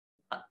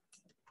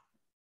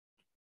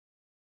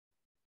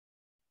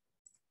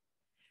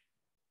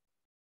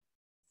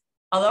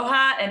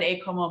Aloha and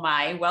e komo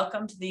mai.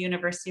 Welcome to the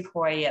University of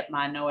Hawaii at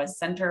Manoa's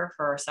Center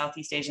for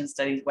Southeast Asian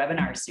Studies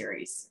webinar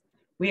series.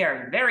 We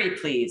are very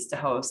pleased to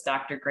host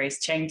Dr. Grace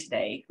Cheng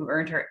today, who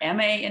earned her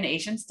MA in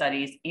Asian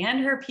Studies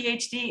and her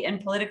PhD in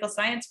Political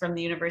Science from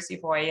the University of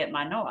Hawaii at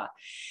Manoa.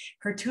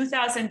 Her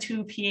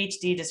 2002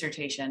 PhD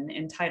dissertation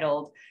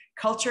entitled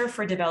Culture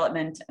for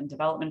Development and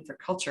Development for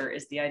Culture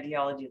is the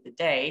Ideology of the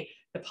Day,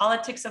 the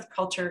Politics of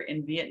Culture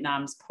in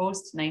Vietnam's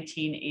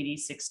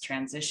post-1986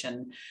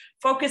 transition,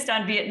 focused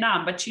on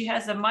Vietnam, but she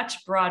has a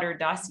much broader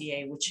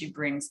dossier, which she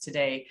brings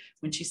today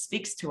when she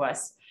speaks to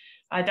us.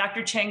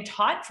 Dr. Cheng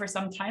taught for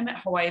some time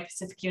at Hawaii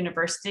Pacific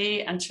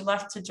University, and she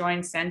left to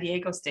join San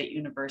Diego State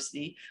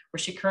University, where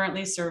she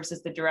currently serves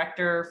as the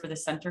director for the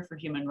Center for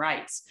Human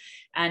Rights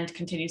and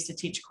continues to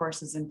teach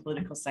courses in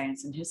political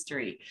science and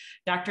history.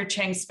 Dr.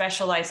 Cheng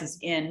specializes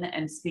in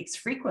and speaks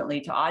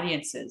frequently to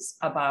audiences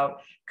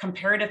about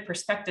comparative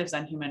perspectives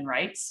on human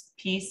rights,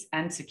 peace,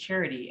 and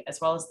security,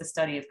 as well as the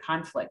study of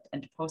conflict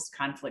and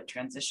post-conflict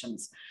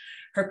transitions.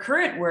 Her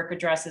current work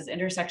addresses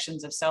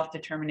intersections of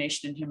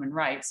self-determination and human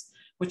rights,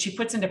 which she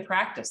puts into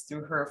practice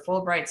through her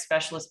Fulbright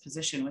specialist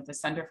position with the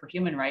Center for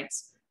Human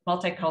Rights,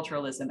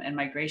 Multiculturalism, and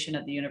Migration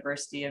at the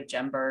University of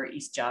Jember,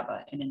 East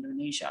Java in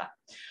Indonesia.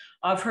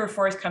 Of her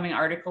forthcoming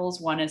articles,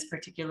 one is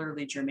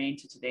particularly germane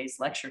to today's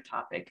lecture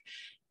topic,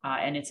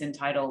 and it's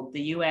entitled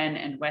The UN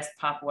and West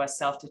Papua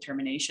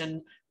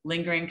Self-Determination,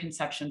 Lingering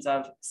Conceptions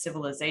of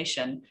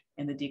Civilization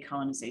in the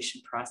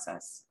Decolonization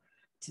Process.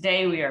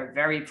 Today, we are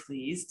very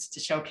pleased to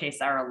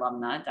showcase our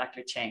alumna,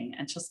 Dr. Cheng,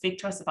 and she'll speak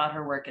to us about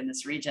her work in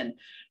this region.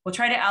 We'll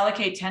try to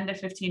allocate 10 to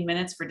 15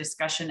 minutes for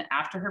discussion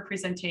after her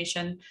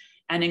presentation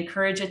and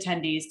encourage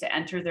attendees to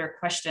enter their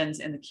questions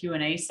in the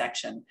Q&A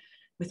section.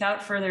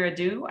 Without further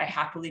ado, I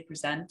happily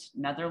present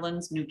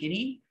Netherlands New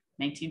Guinea,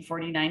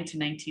 1949 to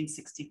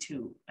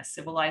 1962, a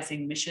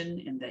civilizing mission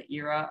in the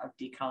era of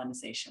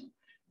decolonization.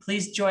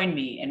 Please join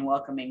me in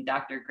welcoming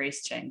Dr.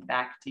 Grace Cheng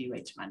back to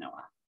UH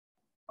Manoa.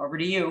 Over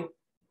to you.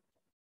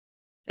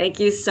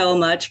 Thank you so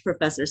much,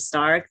 Professor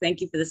Stark.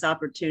 Thank you for this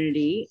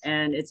opportunity.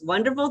 And it's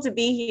wonderful to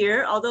be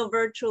here, although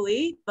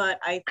virtually, but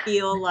I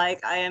feel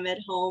like I am at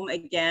home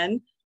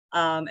again.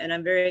 And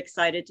I'm very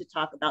excited to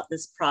talk about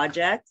this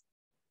project.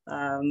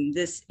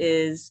 This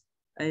is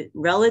a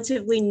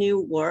relatively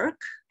new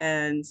work.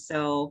 And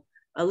so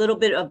a little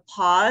bit of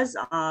pause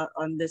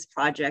on this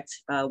project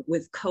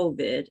with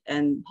COVID.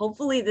 And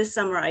hopefully this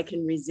summer I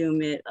can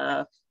resume it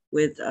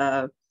with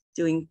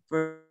doing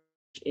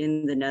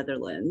in the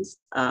Netherlands.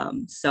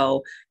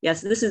 So yes,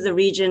 this is a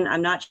region.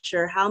 I'm not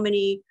sure how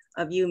many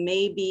of you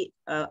may be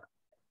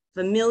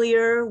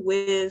familiar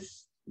with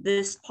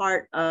this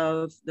part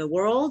of the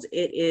world.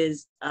 It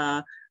is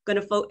there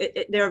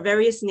are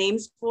various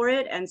names for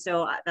it. And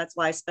so that's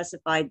why I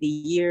specified the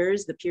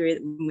years, the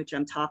period in which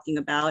I'm talking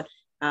about,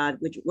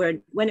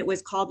 when it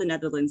was called the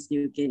Netherlands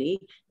New Guinea.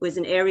 It was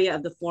an area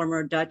of the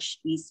former Dutch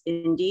East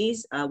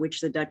Indies,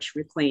 which the Dutch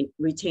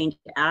retained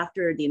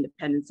after the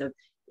independence of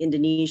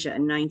Indonesia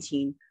in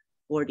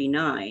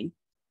 1949.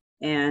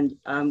 And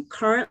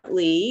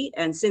currently,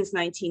 and since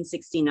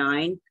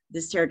 1969,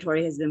 this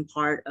territory has been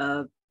part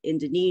of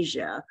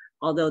Indonesia,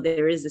 although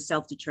there is a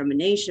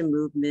self-determination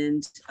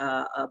movement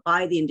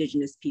by the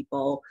indigenous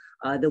people,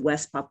 the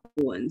West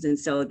Papuans. And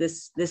so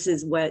this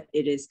is what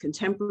it is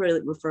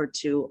contemporarily referred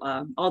to,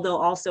 although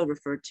also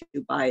referred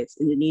to by its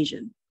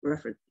Indonesian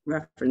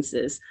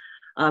references.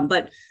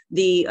 But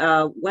the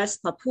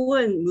West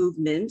Papuan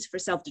movement for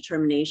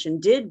self-determination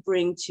did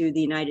bring to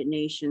the United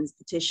Nations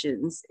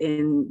petitions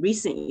in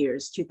recent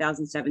years,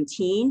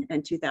 2017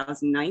 and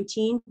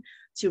 2019,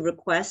 to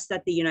request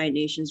that the United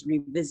Nations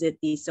revisit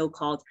the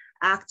so-called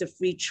Act of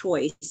Free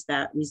Choice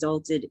that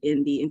resulted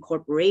in the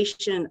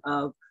incorporation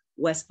of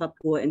West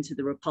Papua into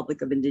the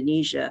Republic of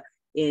Indonesia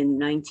in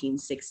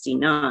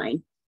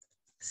 1969.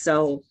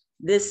 So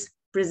this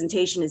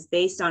presentation is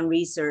based on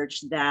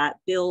research that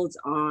builds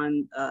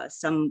on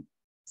some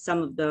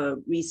of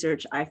the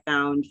research I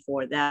found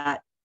for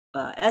that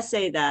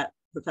essay that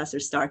Professor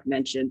Stark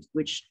mentioned,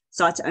 which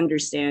sought to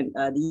understand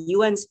the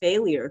UN's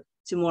failure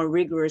to more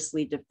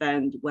rigorously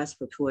defend West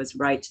Papua's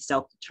right to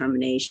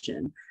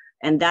self-determination.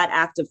 And that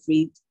act of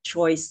free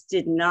choice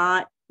did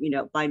not,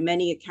 by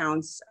many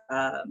accounts,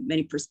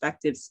 many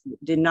perspectives,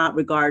 did not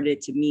regard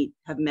it to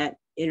have met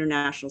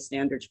international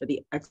standards for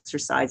the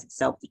exercise of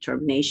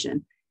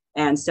self-determination.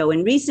 And so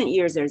in recent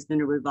years, there's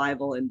been a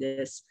revival in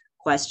this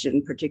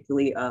question,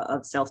 particularly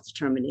of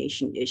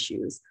self-determination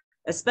issues,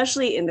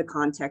 especially in the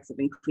context of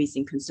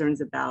increasing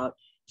concerns about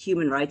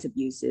human rights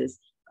abuses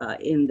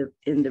in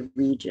the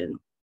region.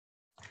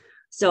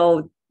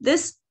 So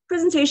this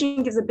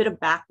presentation gives a bit of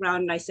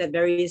background, and I said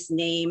various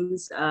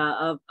names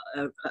of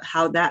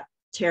how that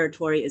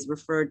territory is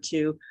referred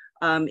to.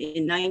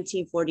 In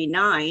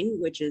 1949,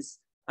 which is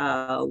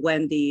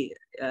when the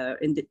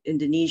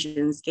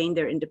Indonesians gained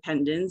their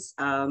independence,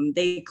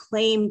 they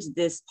claimed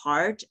this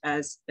part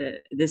as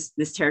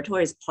this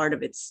territory as part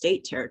of its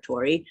state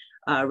territory,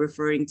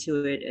 referring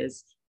to it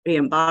as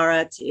Riam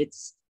Barat.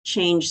 It's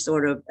changed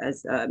sort of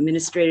as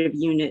administrative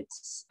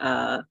units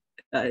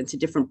into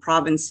different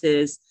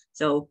provinces.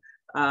 So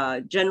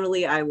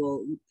generally, I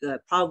will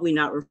probably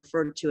not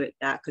refer to it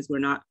that because we're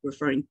not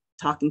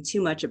talking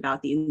too much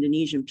about the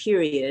Indonesian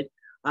period.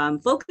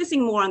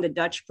 Focusing more on the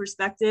Dutch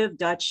perspective,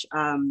 Dutch,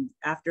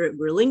 after it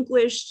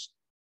relinquished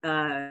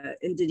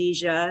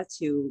Indonesia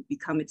to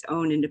become its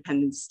own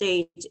independent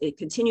state, it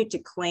continued to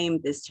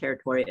claim this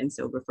territory and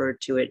so referred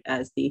to it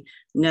as the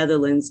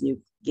Netherlands New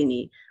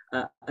Guinea,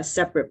 a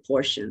separate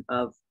portion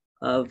of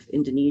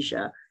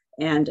Indonesia.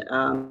 And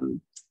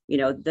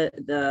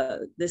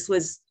this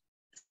was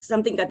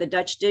something that the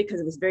Dutch did because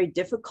it was very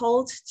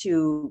difficult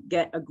to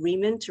get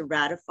agreement to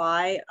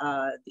ratify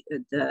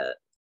the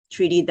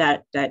treaty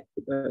that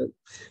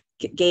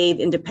gave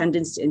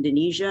independence to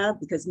Indonesia,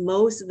 because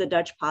most of the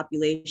Dutch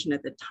population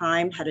at the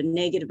time had a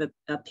negative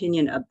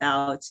opinion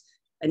about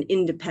an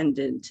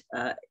independent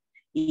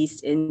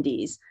East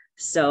Indies.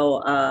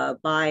 So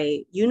by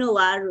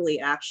unilaterally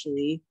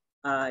actually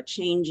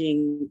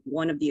changing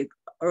one of the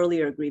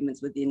earlier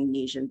agreements with the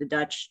Indonesian, the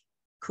Dutch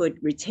could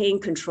retain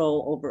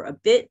control over a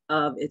bit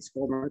of its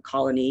former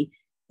colony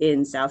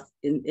in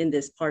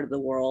this part of the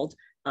world.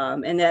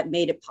 And that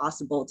made it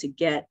possible to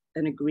get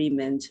an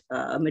agreement,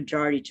 a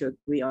majority to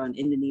agree on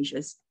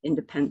Indonesia's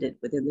independence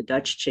within the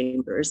Dutch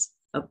chambers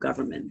of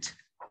government.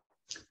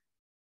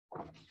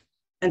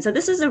 And so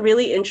this is a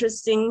really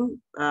interesting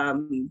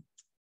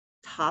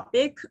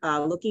topic.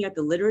 Looking at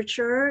the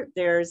literature,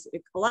 there's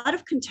a lot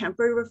of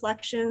contemporary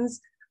reflections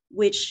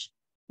which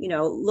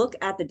look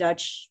at the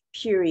Dutch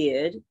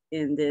period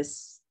in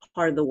this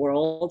part of the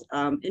world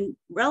in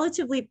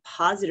relatively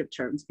positive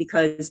terms,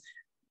 because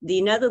the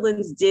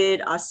Netherlands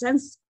did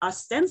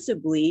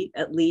ostensibly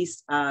at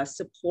least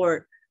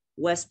support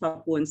West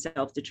Papuan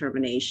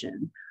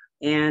self-determination.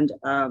 And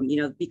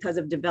because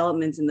of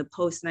developments in the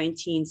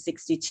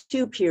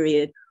post-1962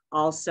 period,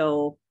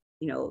 also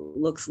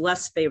looks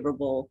less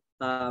favorable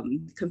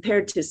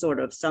compared to sort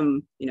of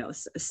some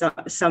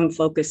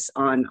focus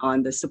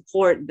on the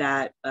support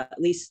that at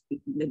least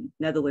the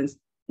Netherlands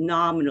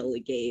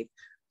nominally gave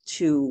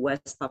to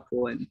West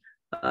Papuan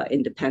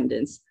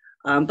independence.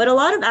 But a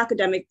lot of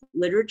academic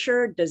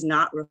literature does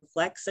not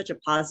reflect such a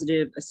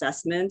positive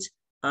assessment.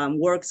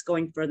 Works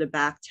going further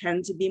back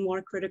tend to be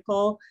more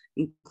critical,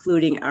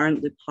 including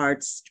Aaron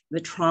Liphart's The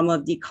Trauma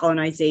of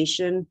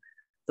Decolonization,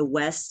 the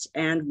West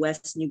and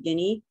West New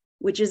Guinea,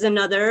 which is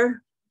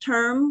another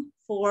term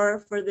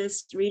for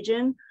this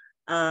region.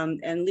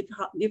 And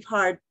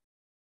Liphart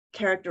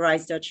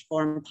characterized Dutch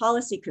foreign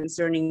policy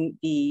concerning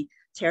the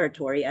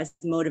territory as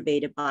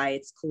motivated by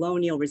its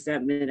colonial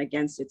resentment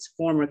against its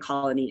former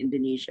colony,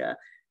 Indonesia.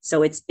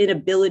 So its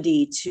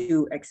inability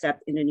to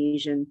accept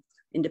Indonesian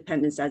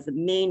independence as the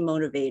main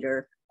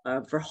motivator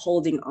for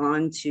holding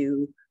on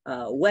to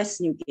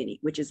West New Guinea,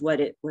 which is what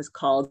it was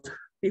called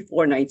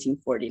before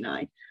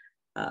 1949.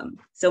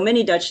 So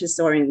many Dutch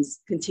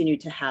historians continue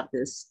to have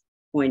this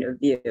point of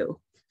view.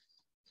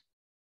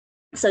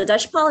 So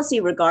Dutch policy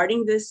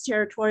regarding this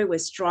territory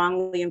was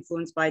strongly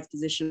influenced by its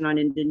position on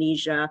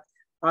Indonesia.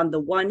 On the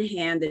one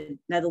hand, the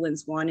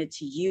Netherlands wanted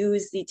to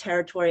use the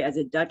territory as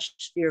a Dutch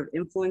sphere of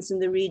influence in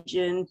the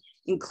region,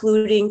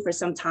 including for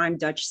some time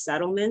Dutch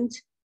settlement.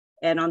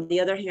 And on the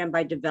other hand,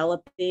 by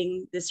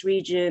developing this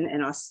region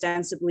and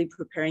ostensibly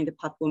preparing the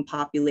Papuan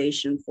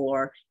population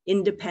for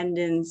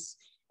independence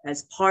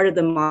as part of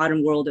the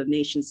modern world of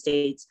nation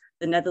states,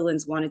 the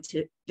Netherlands wanted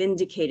to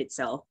vindicate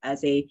itself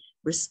as a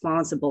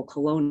responsible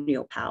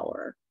colonial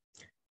power.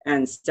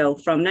 And so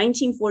from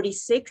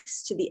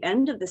 1946 to the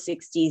end of the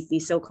 60s, the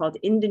so-called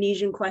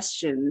Indonesian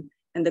question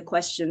and the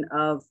question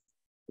of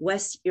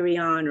West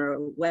Irian or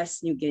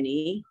West New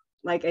Guinea,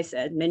 like I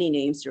said, many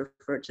names to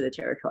refer to the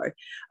territory,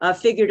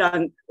 figured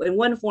on in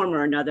one form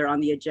or another on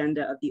the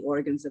agenda of the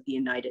organs of the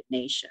United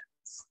Nations.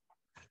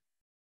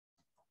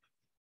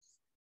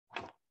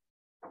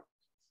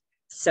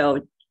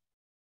 So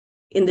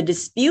in the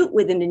dispute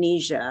with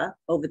Indonesia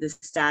over the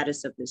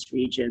status of this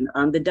region,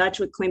 the Dutch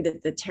would claim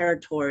that the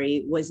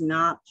territory was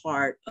not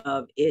part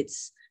of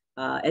its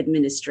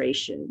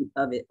administration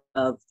of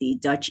the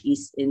Dutch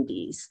East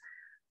Indies.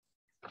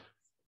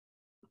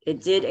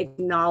 It did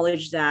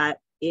acknowledge that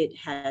it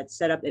had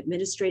set up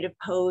administrative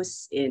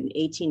posts in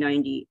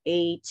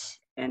 1898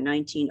 and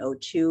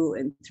 1902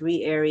 in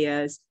 3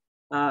 areas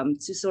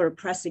to sort of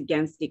press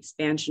against the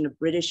expansion of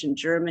British and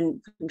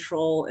German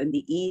control in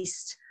the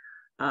East.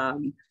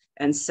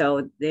 And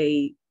so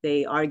they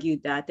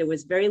argued that there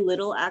was very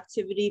little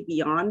activity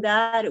beyond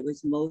that. It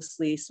was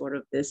mostly sort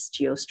of this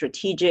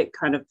geostrategic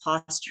kind of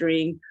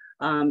posturing.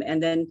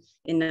 And then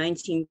in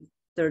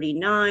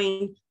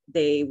 1939,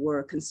 they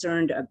were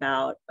concerned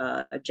about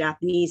a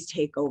Japanese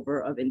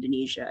takeover of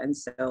Indonesia. And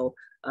so,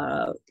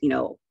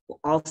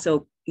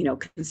 also,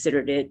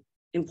 considered it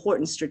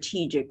important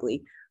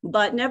strategically,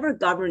 but never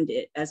governed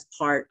it as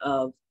part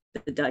of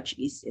the Dutch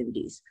East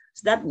Indies.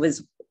 So that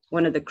was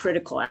one of the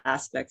critical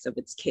aspects of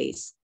its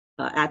case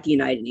at the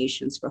United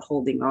Nations for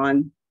holding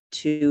on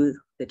to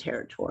the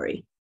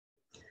territory.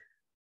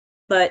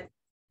 But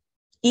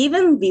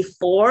even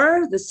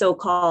before the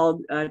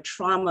so-called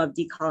trauma of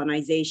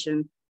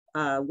decolonization,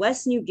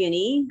 West New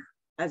Guinea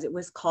as it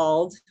was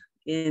called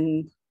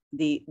in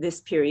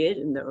this period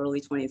in the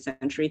early 20th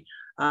century,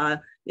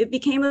 it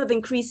became of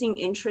increasing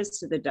interest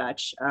to the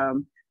Dutch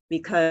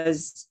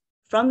because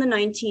from the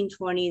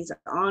 1920s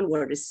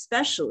onward,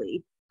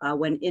 especially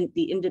when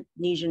the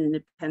Indonesian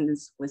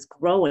independence was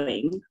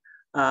growing,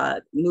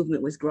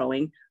 movement was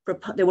growing,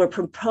 there were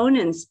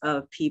proponents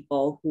of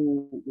people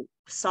who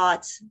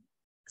sought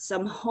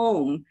some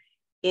home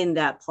in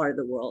that part of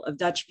the world, of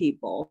Dutch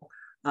people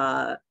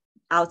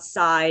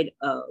outside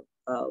of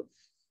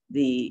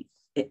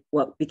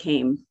what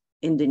became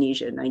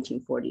Indonesia in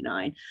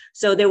 1949.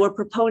 So there were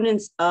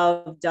proponents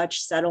of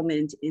Dutch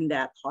settlement in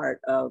that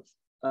part of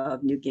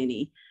New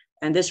Guinea.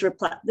 And this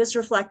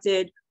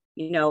reflected,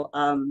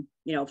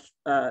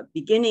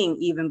 beginning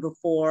even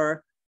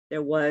before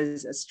there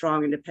was a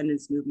strong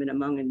independence movement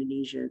among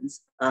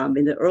Indonesians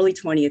in the early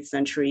 20th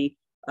century,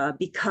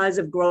 because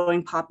of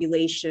growing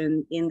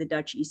population in the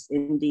Dutch East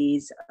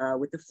Indies,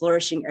 with the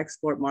flourishing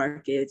export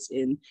markets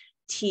in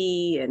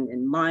tea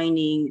and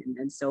mining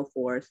and so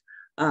forth.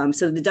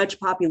 So the Dutch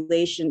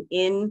population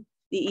in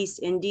the East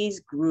Indies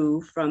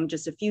grew from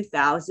just a few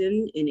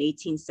thousand in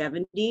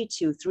 1870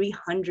 to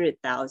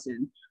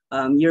 300,000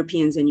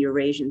 Europeans and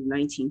Eurasians in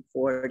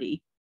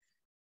 1940.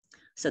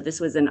 So this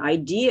was an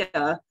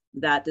idea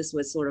that this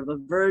was sort of a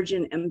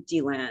virgin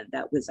empty land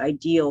that was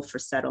ideal for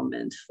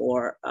settlement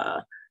for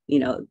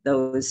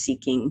those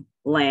seeking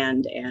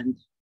land and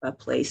a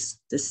place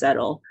to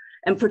settle,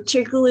 and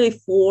particularly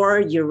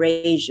for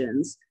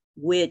Eurasians,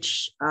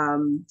 which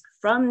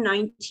from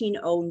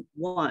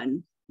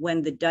 1901,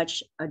 when the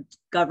Dutch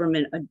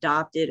government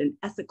adopted an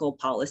ethical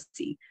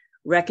policy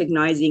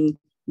recognizing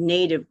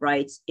native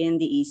rights in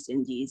the East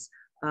Indies,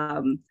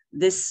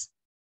 this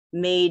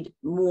made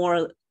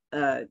more,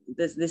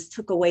 this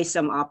took away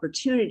some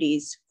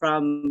opportunities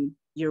from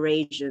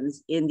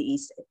Eurasians in the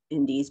East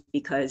Indies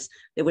because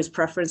there was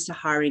preference to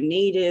hiring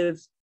native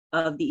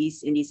of the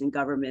East Indies and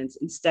governments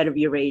instead of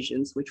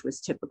Eurasians, which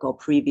was typical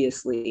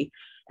previously.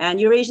 And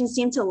Eurasians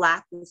seemed to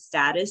lack the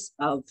status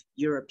of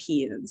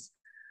Europeans.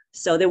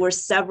 So there were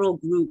several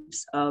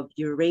groups of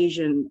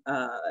Eurasian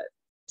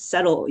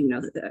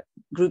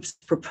groups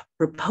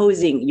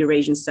proposing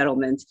Eurasian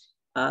settlement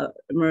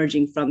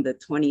emerging from the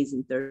 20s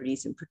and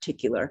 30s in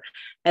particular.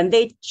 And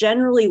they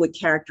generally would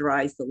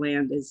characterize the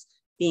land as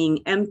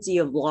being empty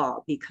of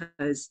law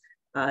because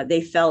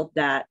they felt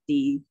that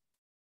the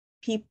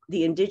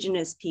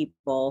indigenous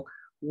people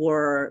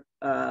were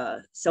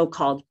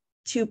so-called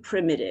too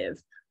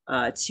primitive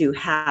to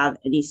have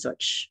any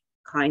such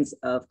kinds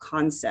of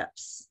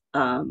concepts.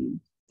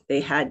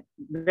 They had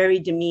very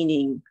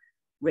demeaning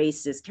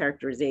racist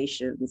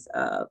characterizations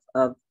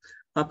of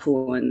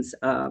Papuans,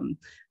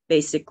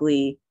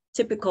 basically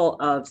typical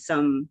of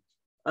some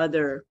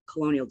other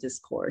colonial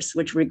discourse,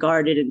 which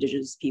regarded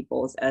indigenous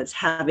peoples as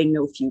having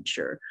no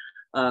future,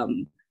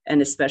 and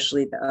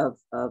especially of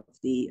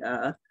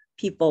the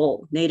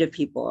native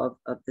people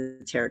of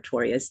the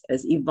territory as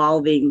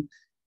evolving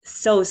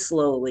so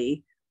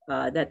slowly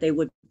that they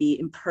would be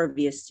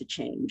impervious to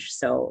change.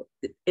 So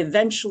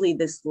eventually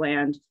this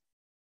land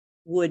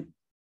would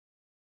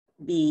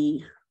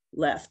be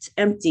left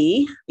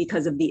empty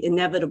because of the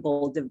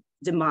inevitable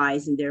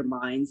demise in their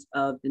minds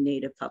of the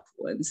native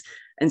Papuans,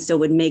 and so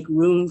would make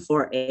room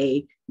for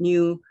a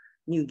New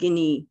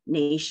Guinea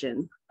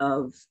nation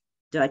of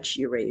Dutch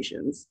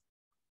Eurasians.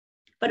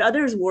 But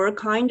others were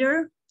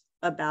kinder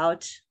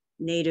about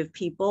native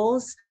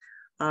peoples.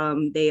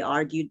 They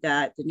argued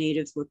that the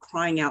natives were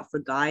crying out for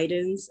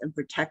guidance and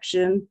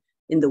protection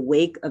in the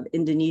wake of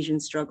Indonesian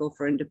struggle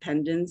for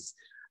independence.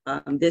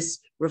 This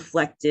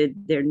reflected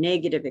their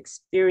negative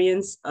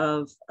experience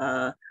of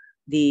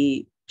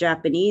the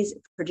Japanese,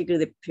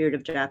 particularly the period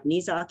of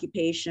Japanese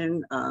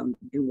occupation,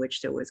 in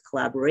which there was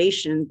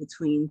collaboration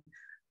between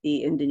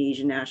the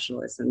Indonesian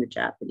nationalists and the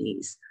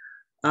Japanese.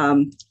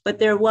 But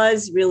there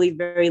was really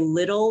very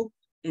little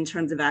in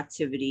terms of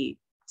activity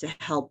to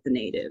help the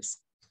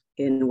natives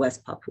in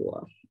West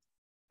Papua.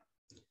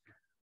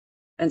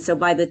 And so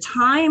by the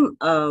time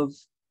of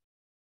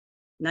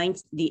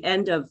the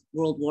end of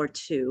World War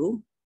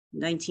II,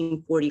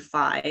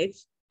 1945,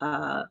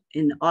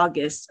 in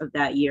August of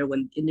that year,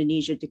 when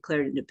Indonesia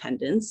declared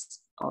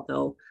independence,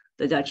 although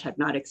the Dutch had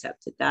not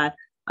accepted that,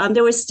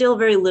 there was still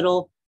very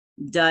little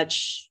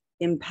Dutch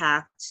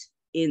impact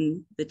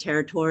in the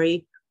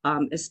territory,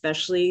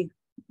 especially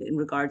in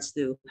regards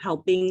to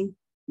helping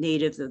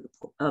natives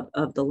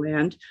of the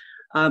land.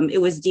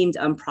 It was deemed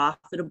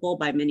unprofitable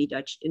by many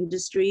Dutch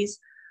industries.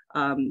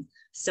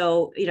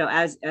 So,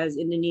 as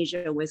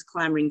Indonesia was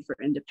clamoring for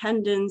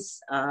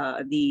independence,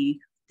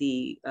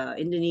 the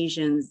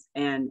Indonesians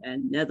and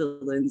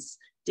Netherlands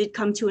did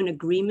come to an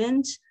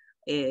agreement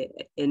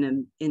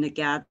in a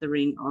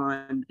gathering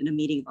in a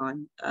meeting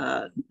on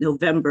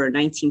November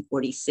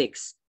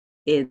 1946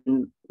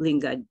 in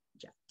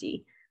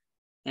Linggadjati,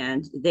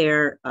 and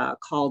there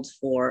called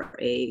for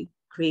a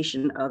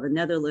creation of a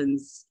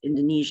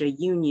Netherlands-Indonesia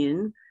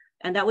union,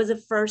 and that was the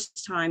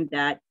first time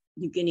that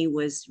New Guinea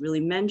was really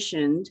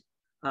mentioned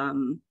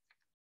in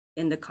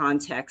the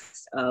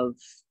context of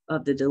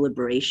the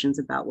deliberations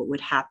about what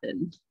would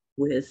happen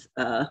with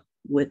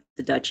the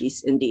Dutch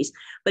East Indies.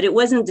 But it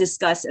wasn't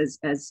discussed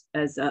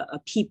as a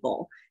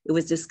people. It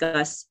was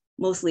discussed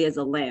mostly as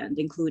a land,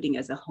 including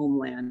as a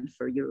homeland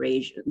for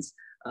Eurasians.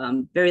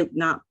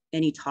 Not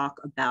any talk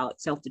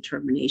about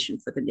self-determination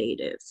for the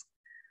natives.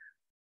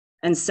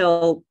 And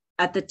so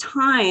at the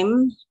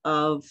time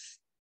of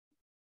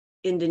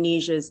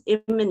Indonesia's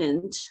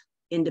imminent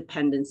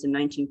independence in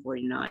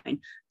 1949,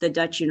 the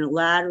Dutch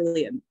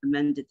unilaterally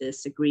amended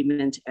this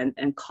agreement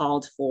and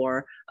called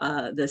for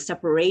the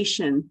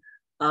separation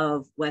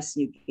of West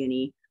New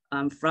Guinea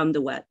from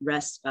the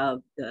rest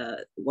of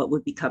what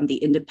would become the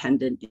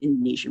independent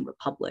Indonesian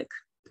Republic.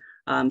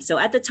 So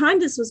at the time,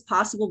 this was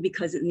possible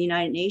because in the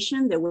United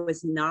Nations, there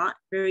was not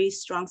very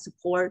strong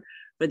support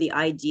for the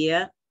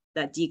idea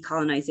that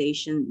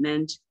decolonization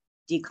meant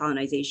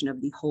decolonization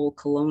of the whole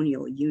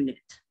colonial unit.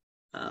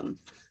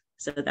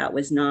 So that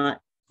was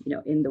not,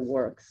 in the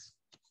works.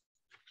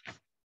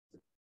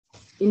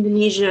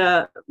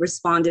 Indonesia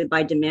responded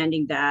by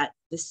demanding that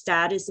the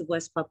status of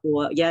West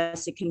Papua,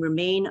 yes, it can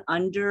remain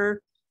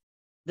under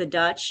the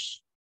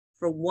Dutch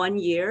for 1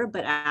 year,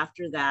 but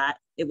after that,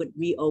 it would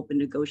reopen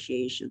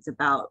negotiations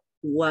about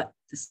what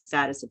the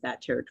status of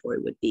that territory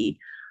would be.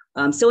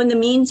 So in the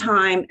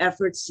meantime,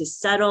 efforts to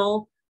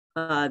settle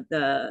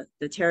the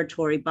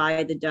territory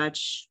by the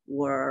Dutch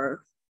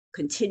were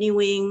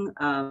continuing.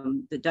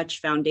 The Dutch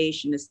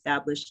Foundation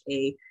established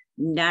a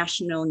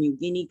National New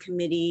Guinea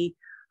Committee.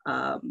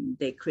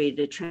 They created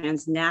a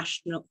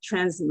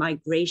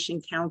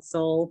Transmigration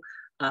Council.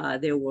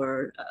 There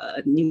were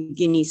New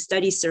Guinea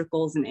study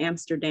circles in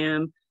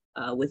Amsterdam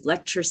with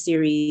lecture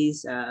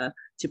series to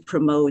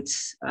promote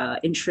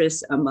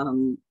interest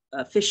among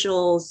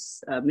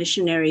officials,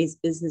 missionaries,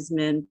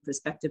 businessmen,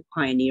 prospective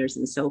pioneers,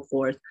 and so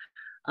forth.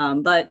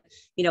 But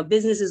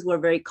businesses were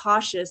very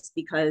cautious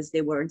because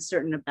they were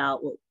uncertain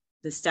about what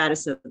the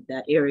status of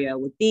that area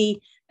would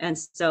be. And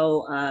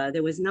so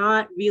there was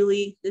not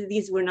really,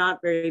 these were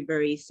not very,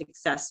 very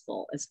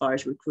successful as far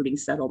as recruiting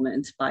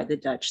settlement by the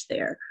Dutch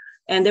there.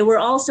 And there were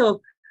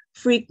also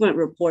frequent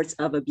reports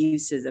of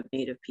abuses of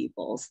Native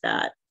peoples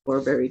that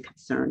were very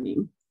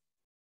concerning.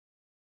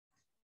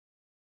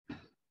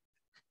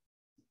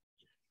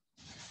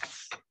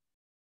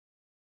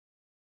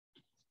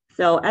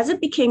 So as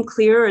it became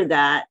clearer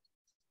that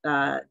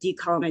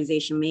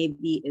decolonization may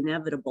be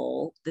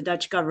inevitable, the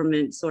Dutch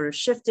government sort of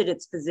shifted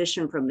its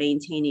position from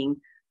maintaining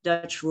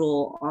Dutch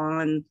rule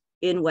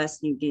in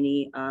West New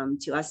Guinea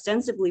to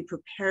ostensibly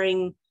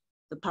preparing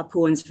the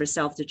Papuans for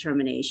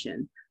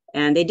self-determination.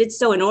 And they did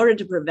so in order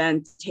to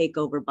prevent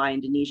takeover by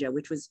Indonesia,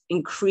 which was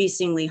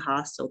increasingly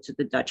hostile to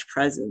the Dutch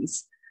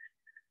presence.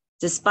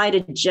 Despite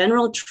a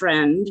general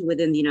trend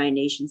within the United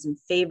Nations in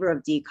favor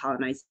of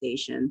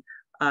decolonization,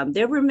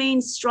 there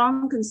remains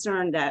strong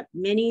concern that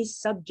many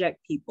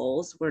subject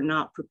peoples were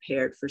not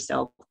prepared for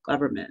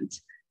self-government.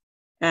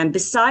 And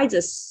besides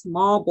a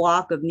small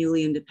block of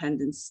newly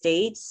independent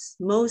states,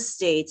 most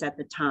states at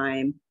the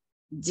time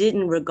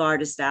didn't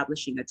regard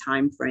establishing a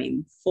time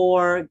frame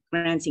for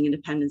granting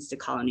independence to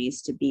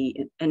colonies to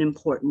be an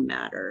important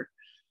matter.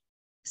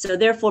 So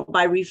therefore,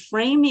 by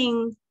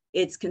reframing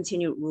its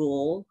continued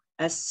rule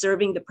as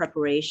serving the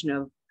preparation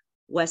of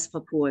West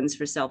Papuans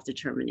for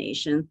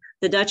self-determination,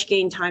 the Dutch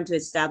gained time to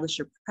establish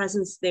a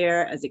presence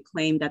there, as it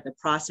claimed that the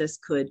process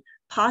could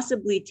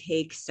possibly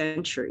take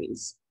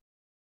centuries.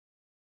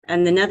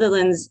 And the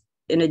Netherlands,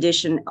 in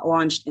addition,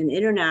 launched an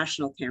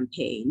international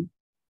campaign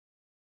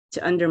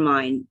to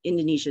undermine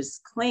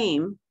Indonesia's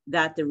claim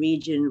that the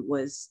region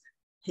was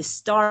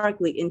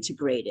historically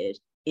integrated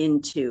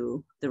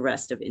into the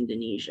rest of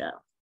Indonesia.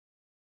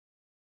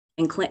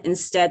 And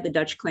instead, the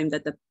Dutch claimed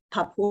that the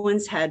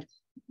Papuans had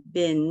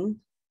been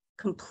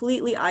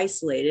completely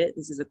isolated,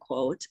 this is a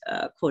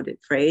quoted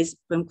phrase,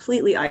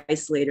 completely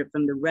isolated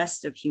from the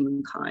rest of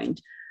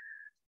humankind,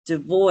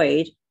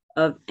 devoid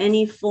of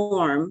any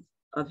form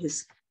of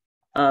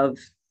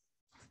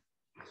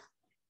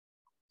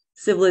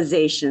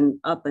civilization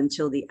up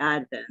until the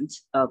advent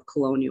of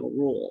colonial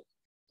rule,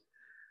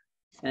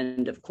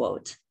 end of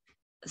quote.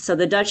 So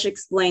the Dutch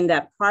explained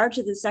that prior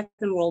to the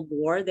Second World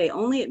War, they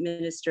only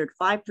administered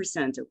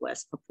 5% of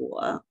West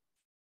Papua,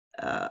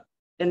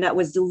 and that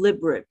was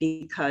deliberate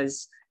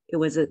because it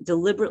was a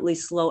deliberately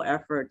slow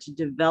effort to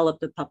develop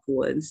the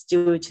Papuans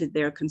due to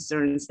their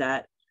concerns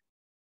that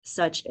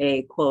such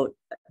a, quote,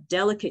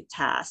 delicate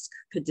task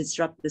could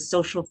disrupt the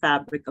social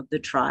fabric of the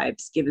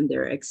tribes given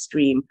their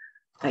extreme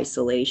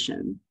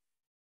isolation.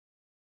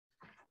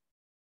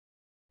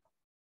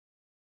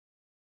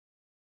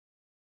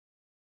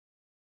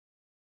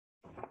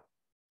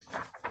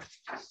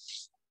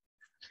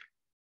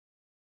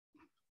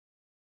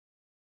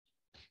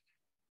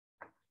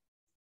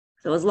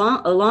 So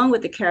along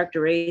with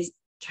the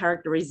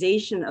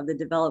characterization of the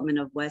development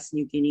of West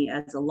New Guinea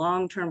as a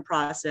long-term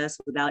process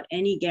without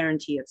any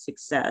guarantee of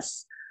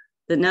success,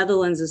 the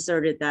Netherlands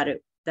asserted that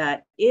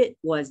it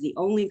was the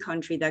only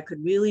country that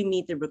could really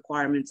meet the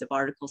requirements of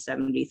Article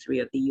 73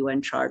 of the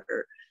UN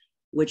Charter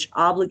which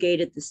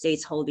obligated the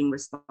states holding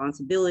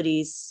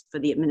responsibilities for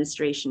the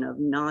administration of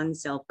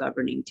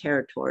non-self-governing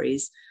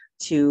territories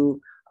to,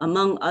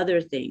 among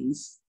other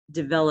things,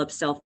 develop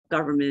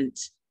self-government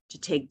to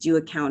take due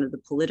account of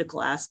the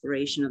political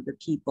aspiration of the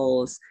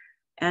peoples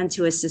and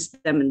to assist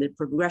them in the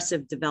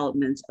progressive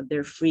development of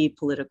their free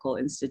political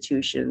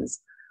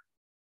institutions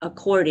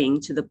according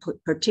to the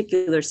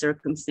particular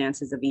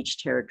circumstances of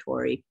each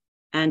territory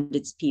and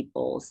its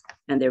peoples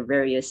and their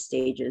various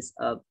stages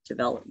of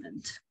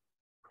development.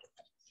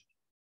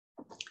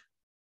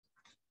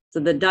 So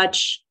the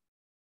Dutch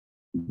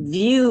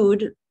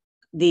viewed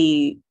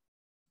the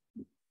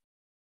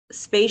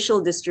spatial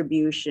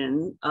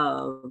distribution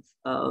of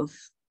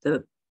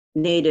the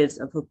natives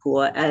of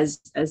Papua as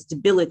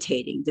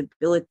debilitating,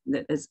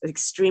 as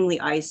extremely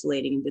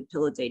isolating and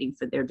debilitating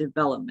for their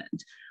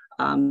development.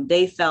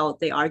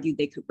 They argued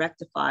they could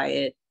rectify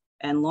it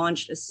and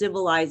launched a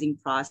civilizing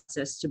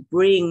process to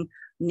bring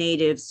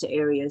natives to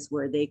areas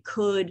where they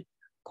could,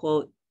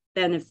 quote,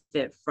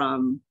 benefit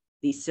from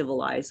the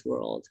civilized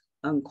world,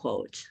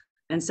 unquote.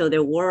 And so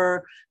there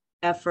were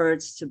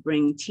efforts to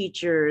bring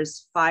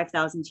teachers,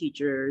 5,000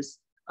 teachers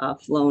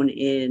flown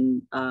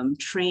in,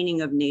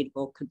 training of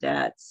naval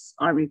cadets,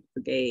 army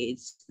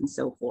brigades, and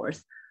so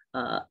forth.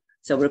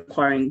 So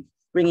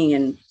bringing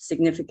in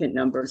significant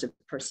numbers of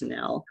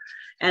personnel,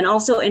 and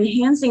also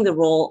enhancing the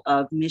role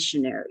of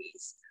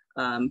missionaries,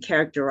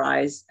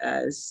 characterized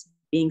as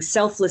being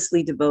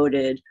selflessly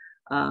devoted,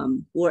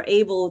 were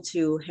able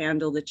to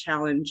handle the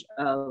challenge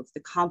of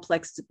the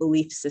complex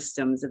belief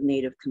systems of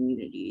Native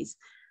communities,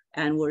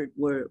 and were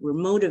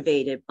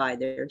motivated by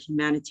their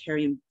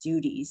humanitarian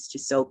duties to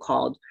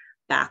so-called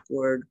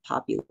backward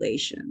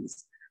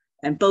populations,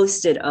 and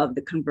boasted of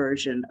the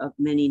conversion of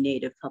many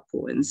Native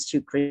Papuans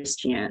to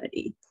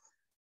Christianity.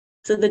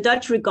 So the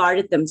Dutch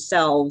regarded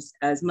themselves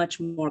as much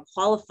more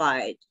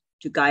qualified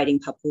to guiding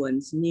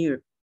Papuans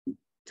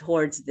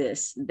towards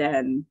this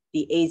than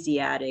the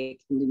Asiatic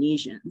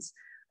Indonesians,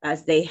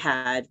 as they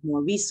had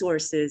more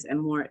resources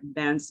and more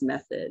advanced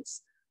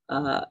methods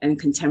and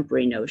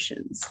contemporary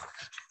notions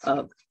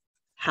of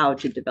how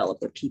to develop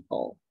a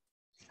people.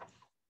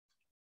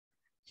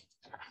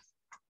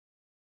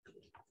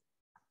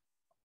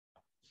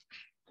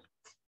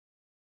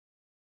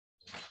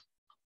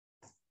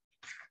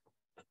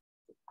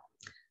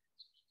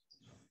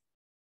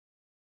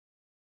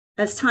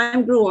 As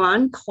time grew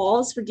on,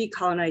 calls for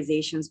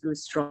decolonizations grew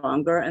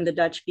stronger, and the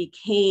Dutch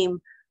became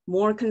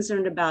more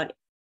concerned about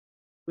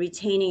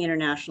retaining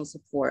international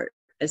support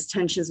as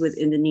tensions with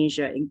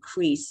Indonesia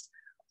increased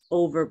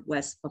over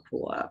West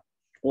Papua,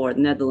 or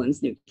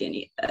Netherlands New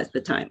Guinea, as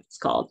the time it's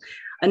called.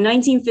 A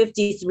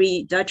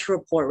 1953 Dutch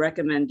report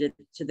recommended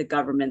to the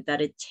government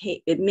that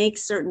it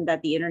makes certain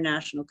that the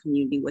international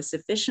community was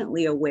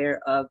sufficiently aware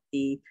of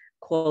the,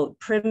 quote,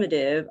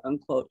 primitive,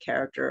 unquote,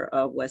 character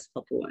of West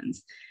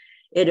Papuans.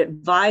 It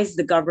advised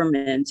the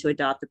government to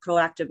adopt a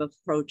proactive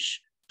approach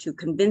to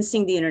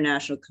convincing the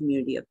international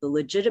community of the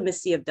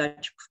legitimacy of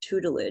Dutch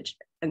tutelage,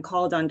 and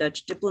called on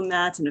Dutch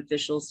diplomats and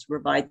officials to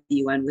provide the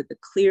UN with a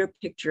clear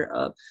picture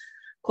of,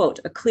 quote,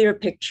 a clear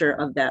picture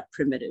of that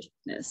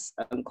primitiveness,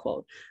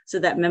 unquote, so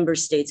that member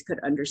states could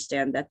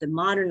understand that the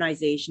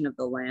modernization of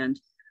the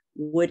land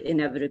would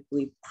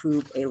inevitably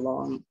prove a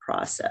long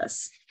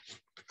process.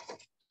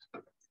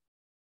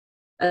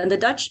 And the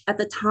Dutch at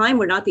the time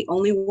were not the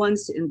only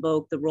ones to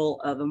invoke the role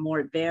of a more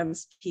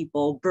advanced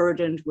people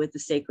burdened with the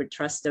sacred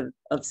trust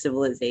of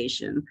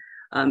civilization.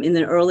 In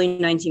the early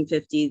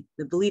 1950s,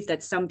 the belief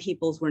that some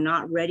peoples were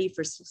not ready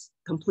for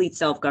complete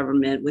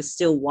self-government was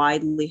still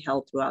widely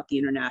held throughout the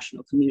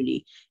international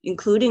community,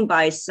 including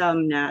by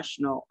some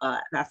national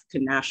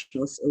African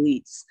nationalist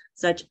elites,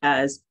 such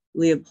as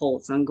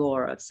Leopold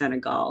Senghor of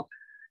Senegal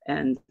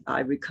and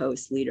Ivory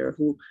Coast leader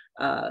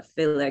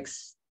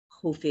Felix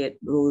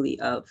Houphouët-Boigny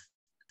of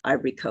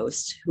Ivory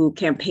Coast, who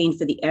campaigned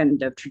for the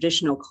end of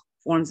traditional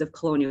forms of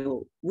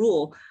colonial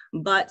rule,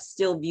 but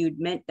still viewed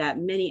that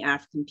many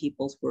African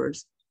peoples were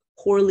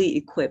poorly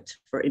equipped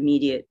for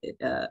immediate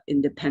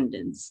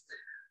independence.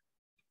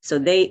 So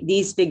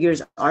these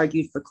figures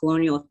argued for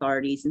colonial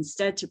authorities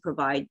instead to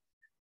provide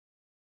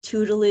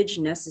tutelage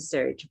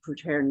necessary to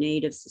prepare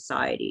native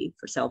society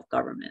for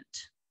self-government.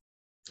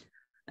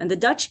 And the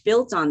Dutch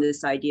built on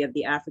this idea of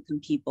the African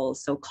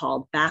people's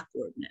so-called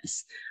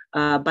backwardness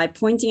by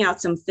pointing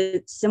out some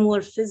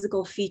similar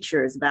physical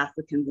features of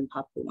Africans and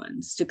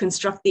Papuans to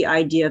construct the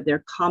idea of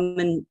their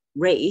common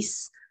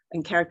race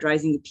and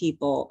characterizing the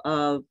people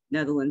of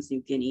Netherlands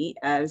New Guinea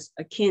as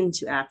akin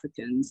to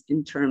Africans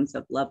in terms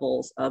of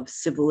levels of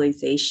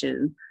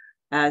civilization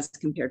as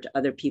compared to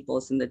other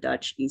peoples in the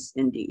Dutch East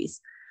Indies.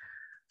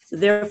 So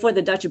therefore,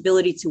 the Dutch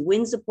ability to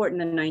win support in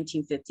the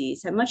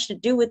 1950s had much to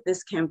do with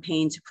this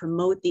campaign to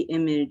promote the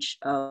image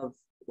of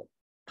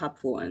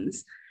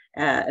Papuans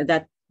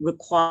that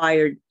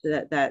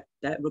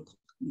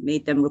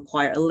made them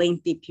require a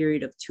lengthy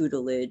period of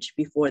tutelage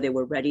before they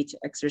were ready to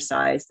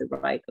exercise the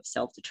right of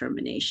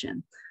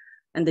self-determination.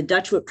 And the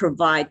Dutch would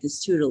provide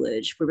this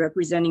tutelage for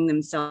representing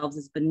themselves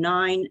as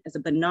a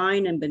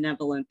benign and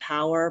benevolent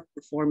power,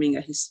 performing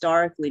a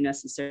historically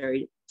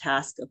necessary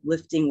task of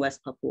lifting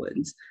West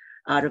Papuans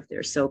out of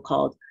their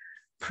so-called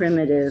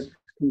primitive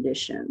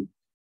condition.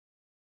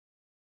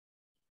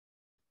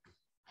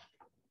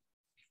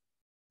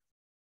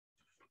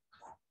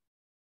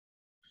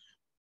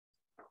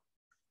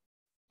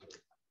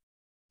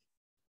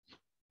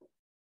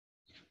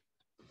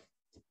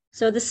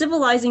 So the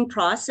civilizing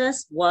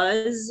process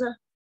was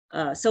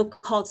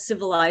so-called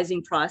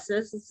civilizing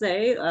process, let's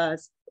say,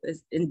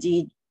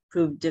 indeed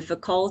proved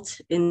difficult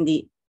in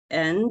the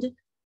end.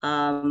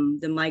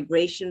 The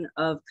migration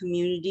of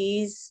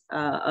communities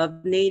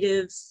of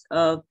natives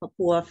of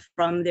Papua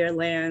from their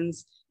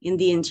lands in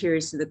the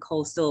interiors to the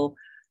coastal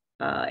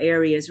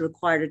areas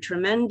required a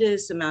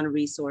tremendous amount of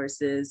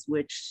resources,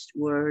 which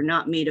were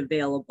not made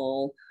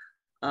available.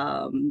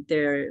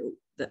 The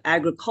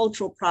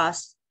agricultural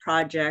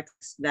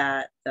projects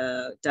that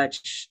the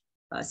Dutch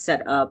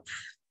set up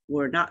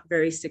were not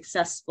very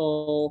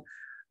successful.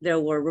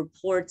 There were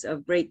reports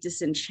of great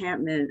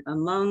disenchantment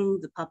among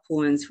the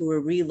Papuans who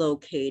were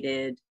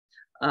relocated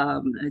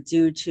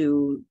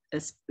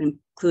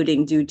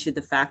including due to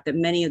the fact that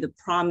many of the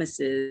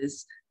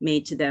promises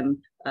made to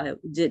them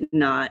did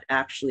not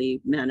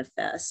actually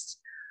manifest.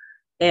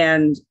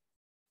 And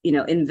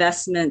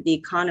investment, the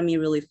economy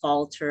really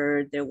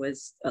faltered. There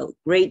was a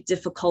great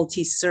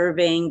difficulty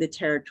surveying the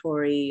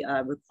territory,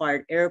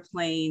 required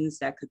airplanes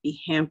that could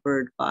be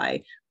hampered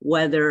by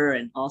weather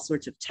and all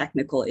sorts of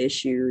technical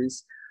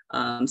issues.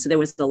 So there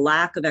was the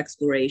lack of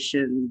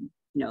exploration,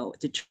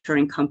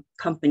 deterring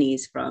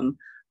companies from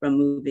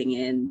moving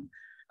in.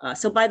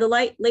 So by the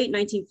late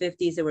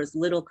 1950s, there was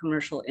little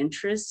commercial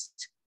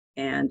interest,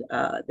 and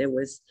there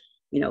was,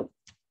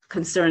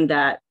 concern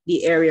that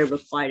the area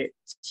required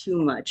too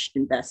much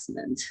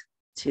investment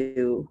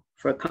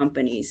for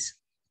companies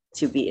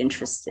to be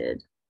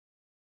interested.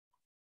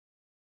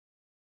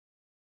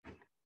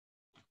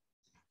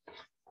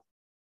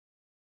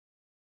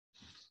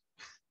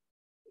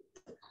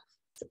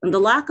 And the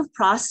lack of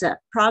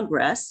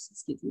progress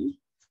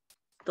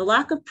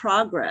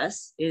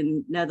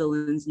in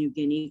Netherlands New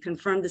Guinea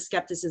confirmed the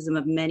skepticism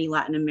of many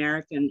Latin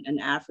American and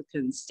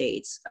African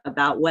states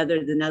about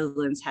whether the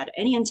Netherlands had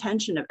any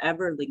intention of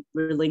ever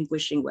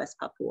relinquishing West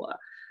Papua.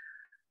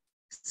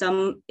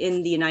 Some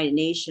in the United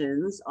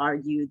Nations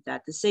argued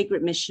that the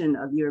sacred mission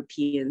of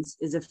Europeans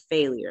is a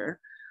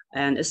failure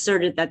and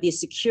asserted that the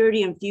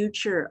security and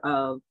future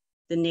of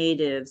the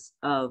natives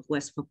of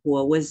West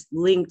Papua was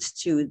linked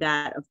to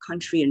that of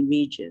country and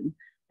region,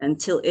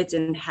 until its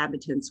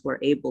inhabitants were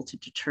able to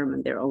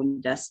determine their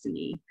own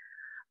destiny.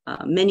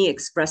 Many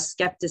expressed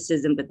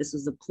skepticism that this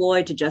was a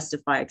ploy to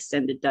justify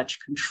extended Dutch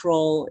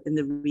control in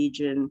the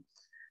region,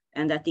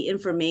 and that the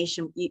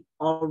information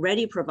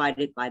already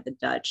provided by the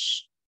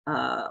Dutch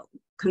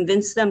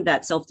convinced them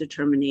that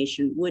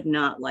self-determination would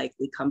not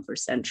likely come for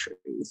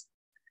centuries,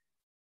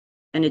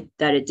 and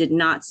that it did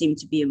not seem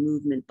to be a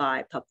movement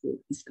by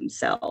Papuans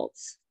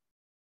themselves.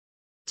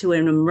 To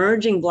an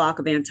emerging bloc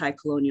of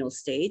anti-colonial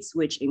states,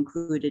 which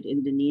included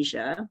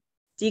Indonesia,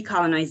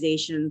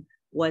 decolonization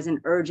was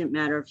an urgent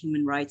matter of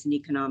human rights and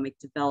economic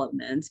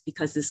development,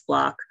 because this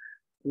bloc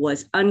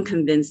was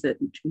unconvinced that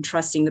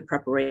entrusting the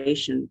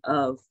preparation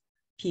of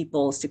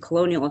peoples to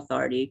colonial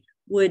authority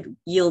would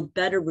yield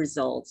better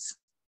results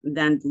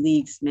than the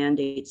League's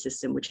mandate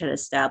system, which had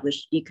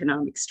established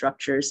economic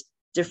structures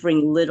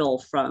differing little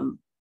from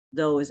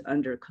those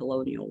under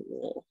colonial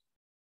rule.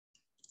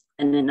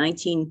 And in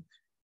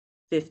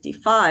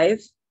 1955,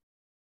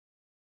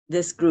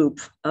 this group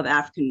of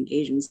African and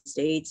Asian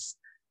states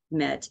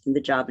met in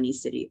the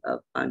Javanese city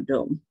of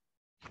Bandung,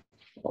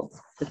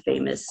 the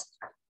famous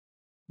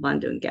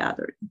Bandung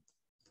Gathering.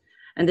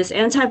 And this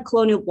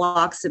anti-colonial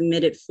bloc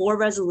submitted 4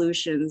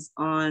 resolutions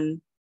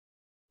on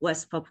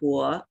West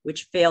Papua,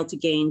 which failed to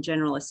gain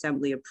General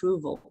Assembly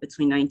approval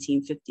between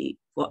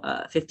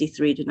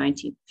 1953 to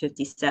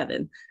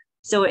 1957.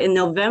 So in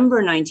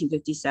November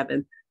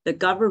 1957, the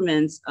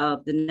governments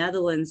of the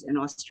Netherlands and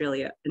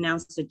Australia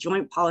announced a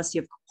joint policy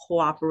of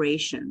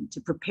cooperation to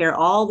prepare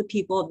all the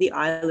people of the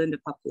island of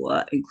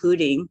Papua,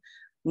 including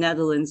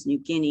Netherlands New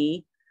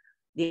Guinea,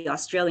 the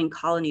Australian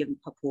colony of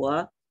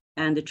Papua,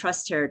 and the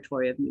Trust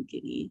Territory of New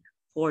Guinea,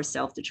 for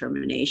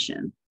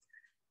self-determination.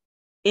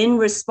 In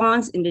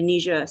response,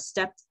 Indonesia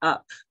stepped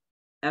up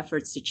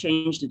efforts to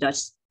change the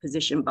Dutch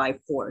position by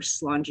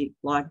force,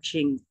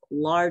 launching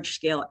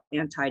large-scale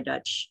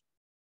anti-Dutch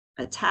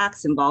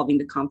attacks involving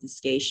the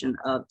confiscation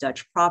of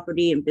Dutch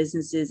property and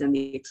businesses and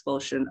the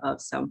expulsion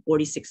of some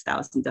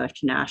 46,000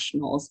 Dutch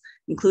nationals,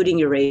 including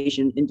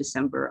Eurasian, in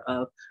December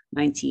of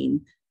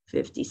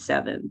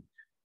 1957.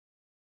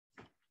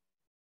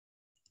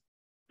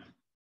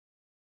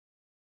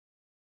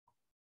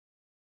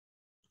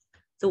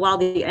 So while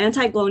the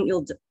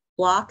anti-colonial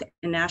bloc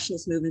and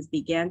nationalist movements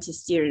began to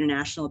steer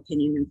international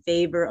opinion in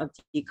favor of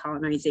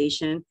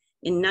decolonization,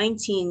 in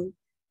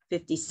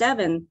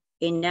 1957,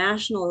 a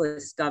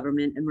nationalist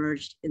government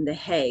emerged in The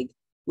Hague,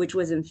 which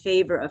was in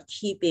favor of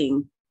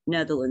keeping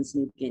Netherlands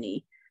New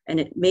Guinea, and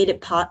it made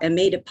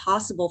it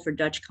possible for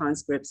Dutch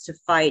conscripts to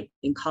fight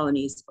in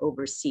colonies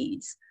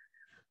overseas.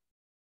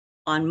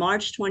 On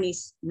March 29,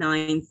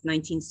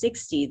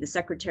 1960, the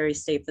Secretary of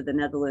State for the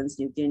Netherlands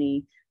New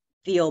Guinea,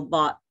 Theo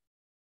Bot,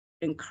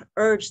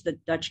 urged the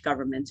Dutch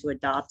government to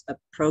adopt a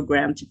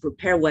program to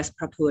prepare West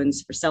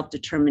Papuans for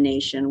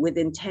self-determination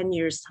within 10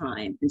 years'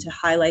 time, and to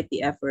highlight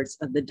the efforts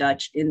of the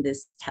Dutch in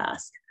this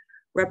task,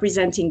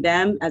 representing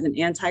them as an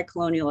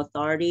anti-colonial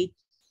authority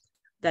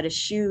that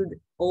eschewed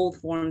old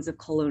forms of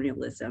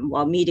colonialism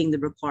while meeting the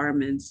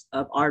requirements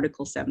of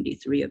Article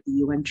 73 of the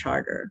UN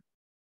Charter.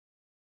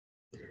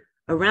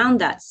 Around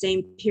that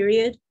same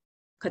period,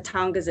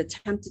 Katanga's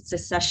attempted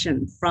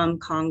secession from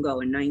Congo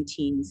in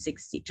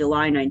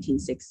July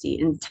 1960,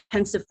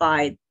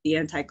 intensified the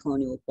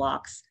anti-colonial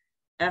bloc's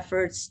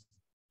efforts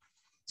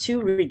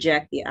to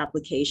reject the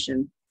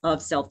application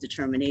of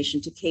self-determination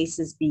to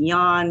cases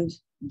beyond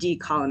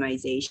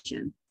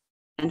decolonization,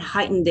 and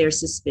heightened their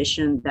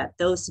suspicion that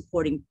those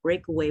supporting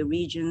breakaway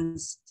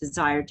regions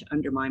desired to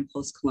undermine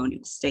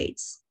post-colonial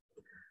states.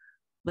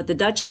 But the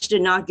Dutch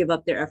did not give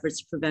up their efforts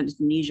to prevent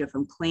Indonesia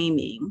from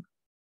claiming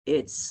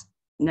its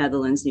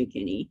Netherlands New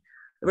Guinea.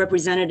 A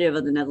representative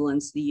of the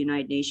Netherlands to the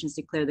United Nations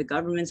declared the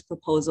government's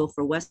proposal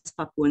for West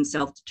Papuan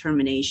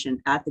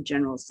self-determination at the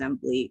General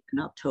Assembly in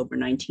October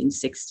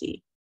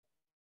 1960.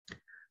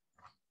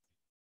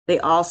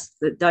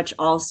 The Dutch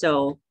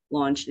also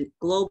launched a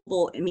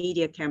global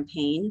media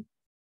campaign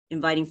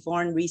inviting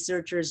foreign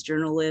researchers,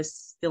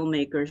 journalists,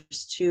 filmmakers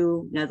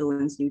to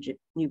Netherlands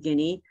New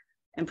Guinea,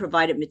 and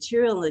provided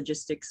material and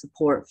logistic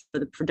support for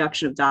the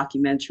production of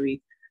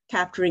documentary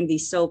capturing the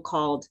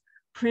so-called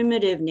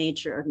primitive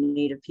nature of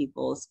native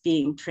peoples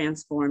being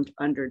transformed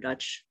under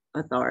Dutch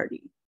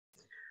authority.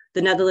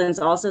 The Netherlands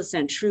also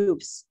sent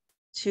troops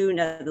to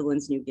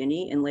Netherlands New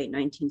Guinea in late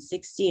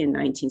 1960 and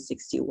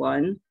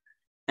 1961,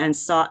 and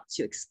sought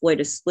to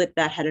exploit a split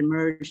that had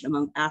emerged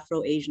among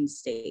Afro-Asian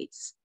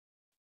states.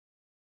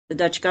 The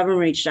Dutch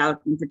government reached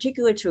out in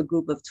particular to a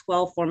group of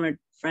 12 former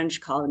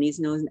French colonies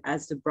known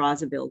as the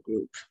Brazzaville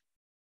Group,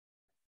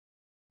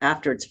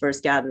 after its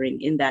first gathering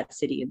in that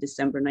city in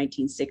December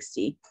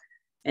 1960.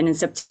 And in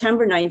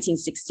September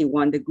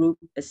 1961, the group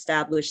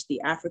established the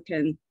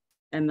African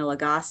and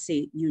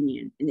Malagasy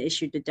Union and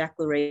issued the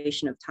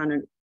Declaration of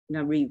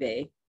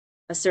Tananarive,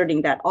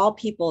 asserting that all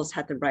peoples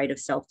had the right of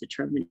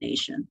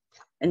self-determination,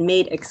 and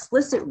made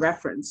explicit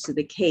reference to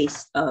the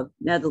case of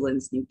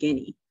Netherlands New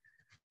Guinea.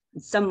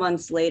 And some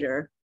months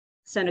later,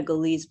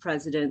 Senegalese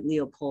President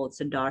Leopold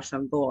Sedar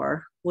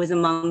Senghor was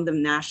among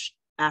the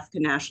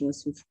African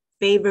nationalists who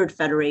favored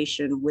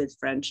federation with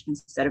French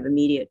instead of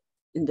immediate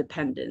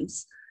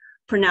independence,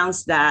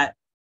 pronounced that,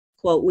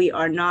 quote, "We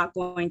are not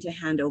going to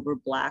hand over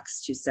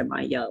blacks to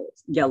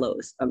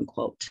semi-yellows,"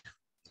 unquote.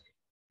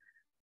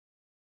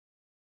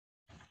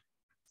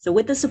 So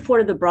with the support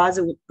of the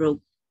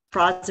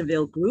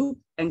Brazzaville Group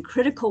and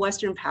critical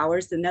Western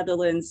powers, the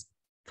Netherlands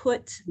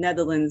put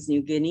Netherlands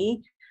New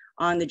Guinea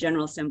on the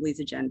General Assembly's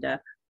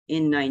agenda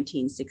in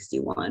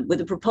 1961,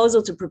 with a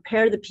proposal to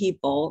prepare the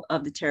people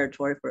of the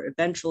territory for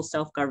eventual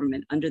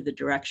self-government under the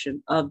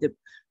direction of the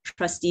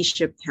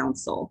Trusteeship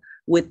Council,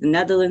 with the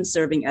Netherlands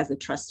serving as a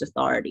trust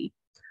authority.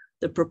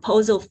 The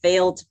proposal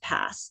failed to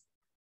pass,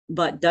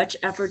 but Dutch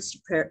efforts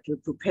to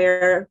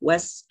prepare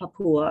West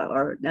Papua,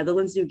 or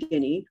Netherlands New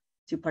Guinea,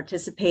 to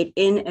participate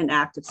in an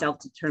act of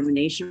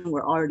self-determination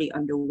were already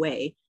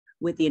underway,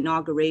 with the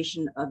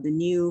inauguration of the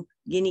New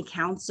Guinea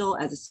Council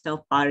as a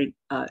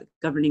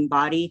self-governing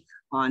body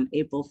on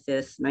April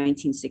 5th,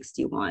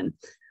 1961.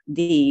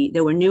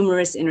 There were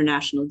numerous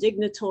international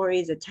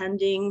dignitaries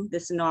attending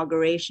this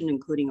inauguration,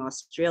 including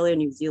Australia,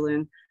 New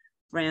Zealand,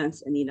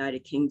 France, and the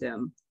United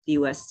Kingdom. The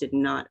US did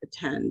not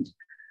attend.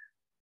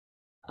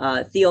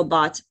 Theo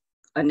Bot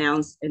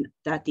announced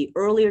that the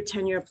earlier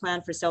 10-year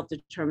plan for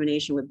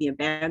self-determination would be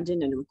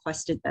abandoned, and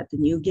requested that the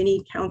New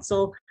Guinea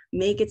Council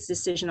make its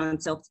decision on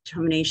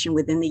self-determination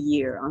within the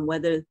year on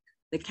whether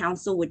the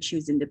council would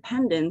choose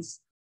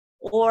independence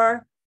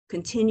or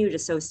continued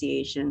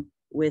association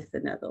with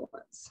the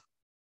Netherlands.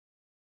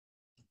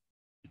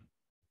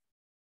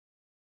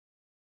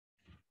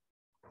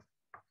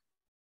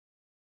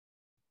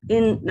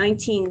 In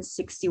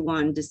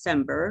 1961,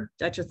 December,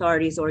 Dutch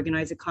authorities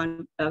organized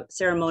a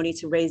ceremony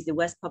to raise the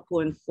West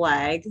Papuan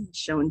flag,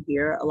 shown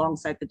here,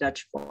 alongside the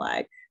Dutch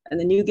flag. And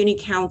the New Guinea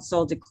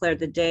Council declared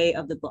the day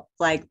of the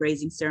flag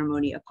raising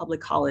ceremony a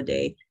public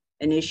holiday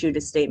and issued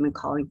a statement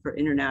calling for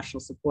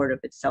international support of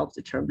its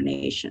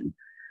self-determination.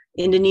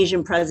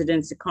 Indonesian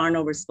President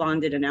Sukarno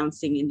responded,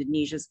 announcing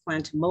Indonesia's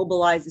plan to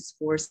mobilize its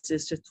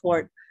forces to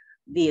thwart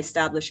the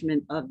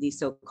establishment of the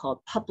so-called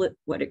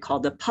what it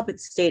called the puppet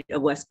state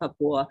of West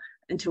Papua,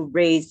 and to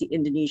raise the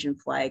Indonesian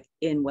flag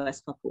in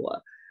West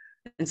Papua.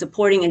 And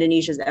supporting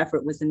Indonesia's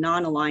effort was the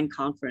non-aligned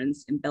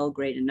conference in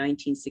Belgrade in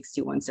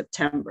 1961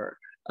 September,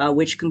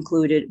 which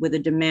concluded with a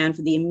demand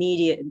for the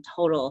immediate and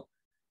total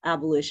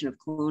abolition of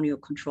colonial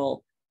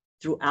control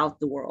throughout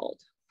the world.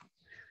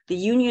 The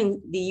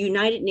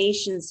United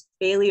Nations'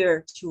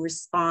 failure to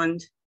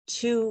respond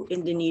to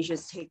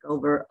Indonesia's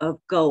takeover of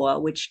Goa,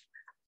 which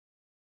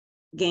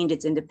gained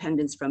its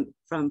independence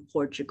from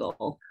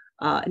Portugal,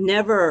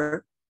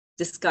 never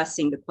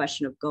discussing the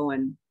question of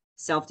Goan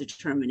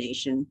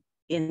self-determination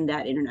in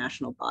that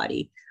international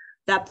body.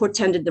 That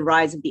portended the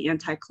rise of the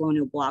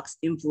anti-colonial blocs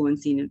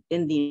influencing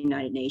in the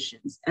United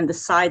Nations and the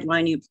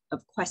sidelining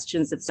of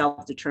questions of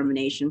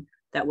self-determination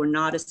that were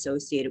not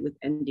associated with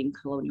ending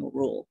colonial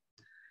rule.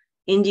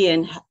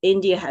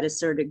 India had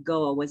asserted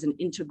Goa was an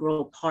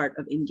integral part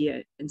of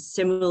India and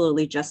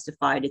similarly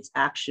justified its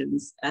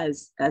actions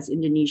as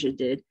Indonesia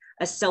did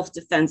as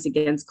self-defense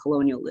against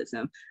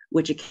colonialism,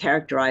 which it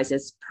characterized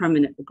as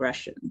permanent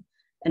aggression.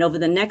 And over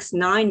the next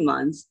 9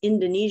 months,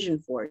 Indonesian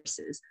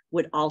forces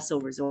would also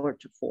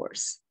resort to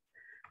force.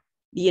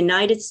 The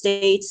United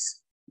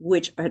States,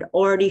 which had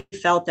already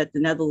felt that the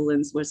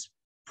Netherlands was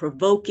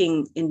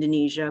provoking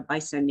Indonesia by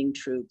sending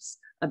troops,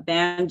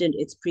 abandoned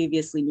its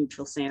previously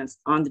neutral stance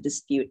on the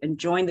dispute and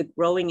joined the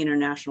growing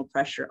international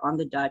pressure on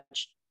the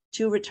Dutch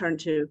to return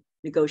to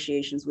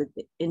negotiations with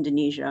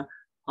Indonesia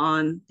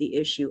on the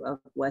issue of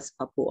West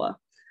Papua.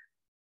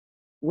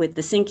 With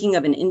the sinking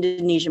of an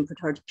Indonesian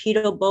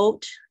torpedo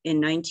boat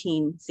in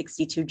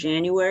 1962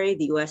 January,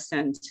 the US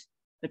sent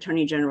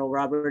Attorney General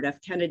Robert F.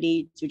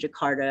 Kennedy to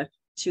Jakarta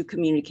to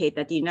communicate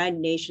that the United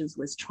Nations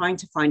was trying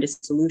to find a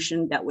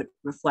solution that would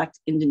reflect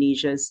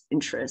Indonesia's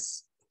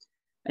interests.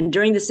 And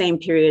during the same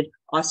period,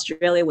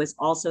 Australia was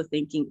also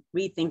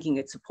rethinking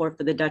its support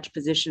for the Dutch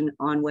position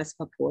on West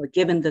Papua,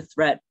 given the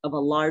threat of a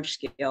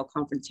large-scale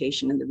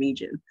confrontation in the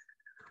region.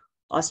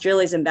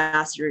 Australia's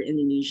ambassador in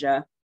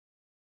Indonesia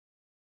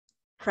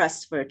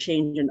pressed for a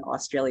change in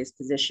Australia's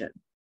position,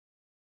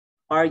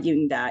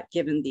 arguing that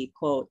given the,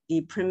 quote, the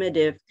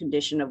primitive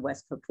condition of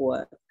West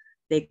Papua,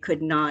 they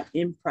could not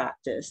in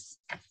practice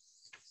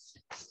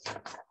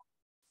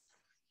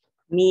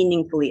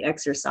meaningfully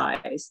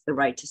exercise the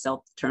right to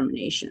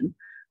self-determination,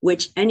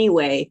 which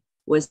anyway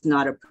was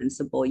not a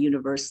principle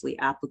universally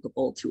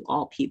applicable to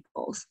all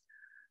peoples.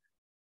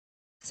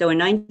 So in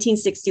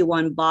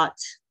 1961,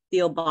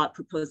 Theo Bot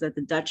proposed that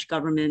the Dutch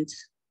government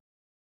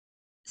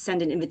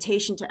send an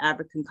invitation to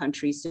African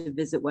countries to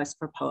visit West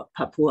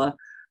Papua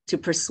to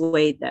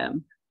persuade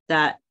them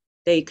that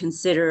they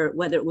consider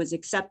whether it was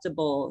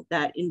acceptable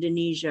that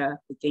Indonesia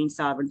would gain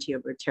sovereignty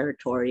over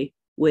territory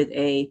with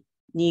a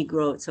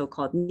Negro,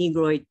 so-called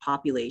Negroid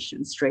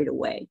population straight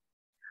away.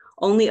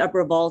 Only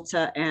Upper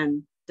Volta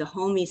and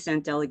Dahomey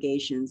sent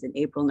delegations in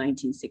April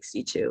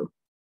 1962.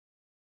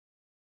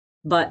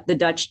 But the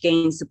Dutch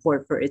gained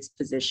support for its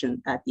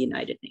position at the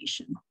United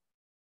Nations.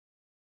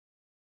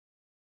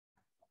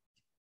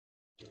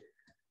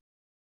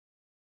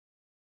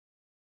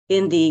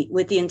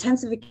 With the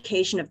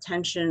intensification of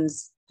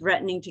tensions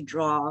threatening to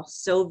draw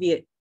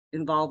Soviet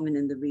involvement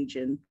in the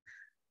region,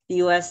 the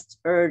US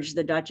urged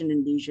the Dutch and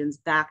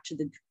Indonesians back to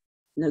the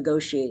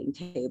negotiating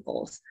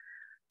tables.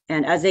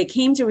 And as they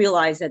came to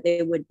realize that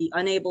they would be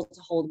unable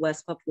to hold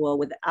West Papua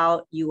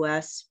without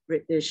US,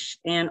 British,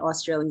 and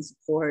Australian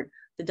support,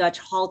 the Dutch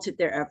halted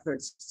their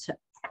efforts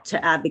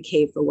to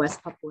advocate for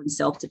West Papuan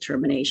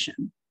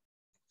self-determination.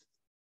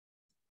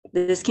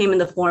 This came in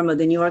the form of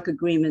the New York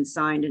Agreement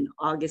signed on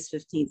August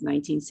 15,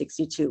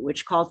 1962,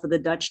 which called for the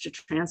Dutch to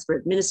transfer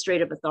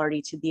administrative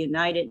authority to the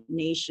United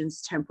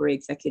Nations Temporary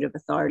Executive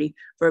Authority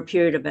for a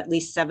period of at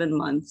least 7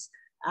 months,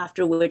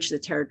 after which the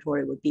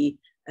territory would be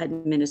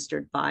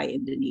administered by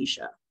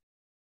Indonesia.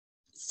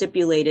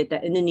 Stipulated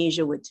that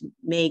Indonesia would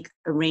make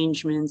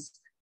arrangements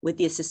with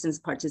the assistance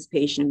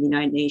participation of the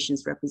United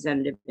Nations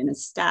representative and a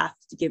staff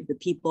to give the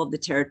people of the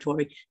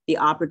territory the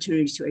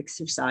opportunity to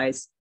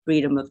exercise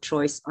freedom of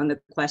choice on the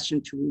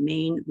question to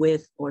remain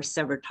with or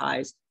sever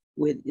ties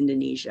with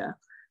Indonesia.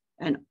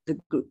 And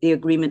the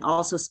agreement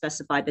also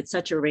specified that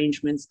such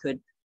arrangements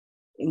could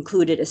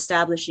included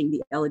establishing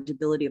the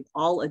eligibility of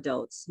all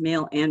adults,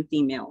 male and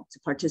female, to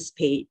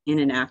participate in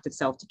an act of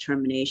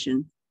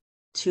self-determination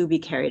to be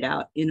carried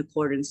out in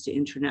accordance to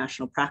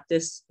international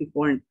practice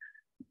before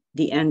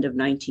the end of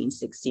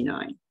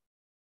 1969.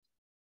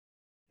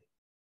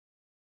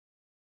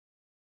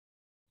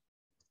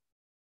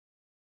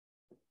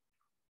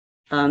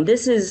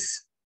 This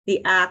is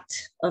the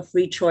act of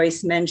free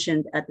choice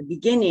mentioned at the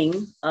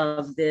beginning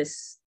of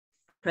this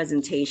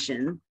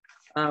presentation,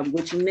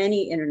 which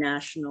many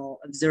international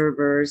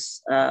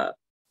observers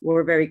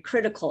were very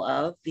critical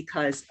of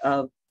because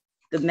of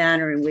the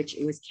manner in which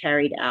it was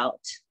carried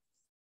out.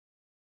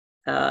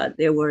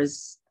 There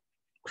was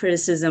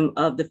criticism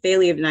of the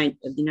failure of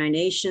the United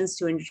Nations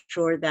to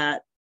ensure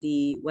that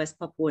the West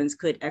Papuans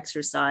could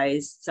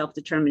exercise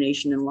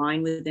self-determination in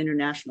line with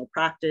international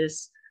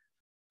practice.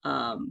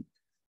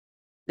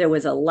 There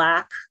was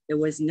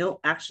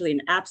actually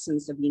an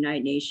absence of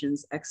United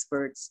Nations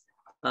experts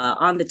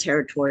on the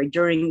territory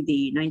during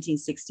the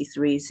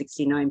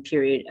 1963-69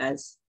 period,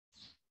 as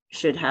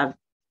should have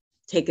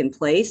taken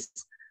place.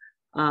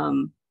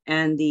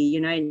 And the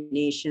United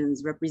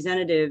Nations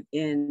representative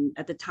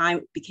at the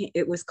time,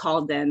 it was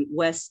called then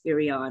West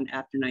Irian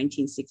after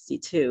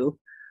 1962,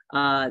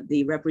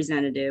 the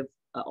representative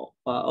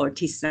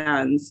Ortiz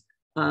Sanz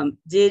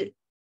did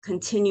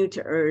continue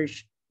to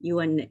urge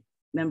UN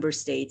member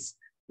states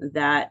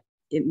that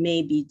it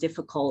may be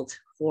difficult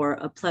for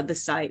a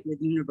plebiscite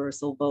with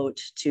universal vote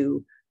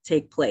to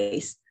take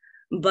place.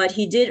 But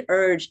he did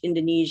urge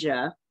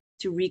Indonesia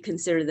to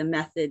reconsider the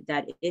method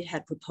that it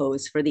had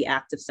proposed for the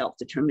act of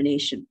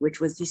self-determination, which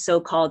was the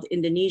so-called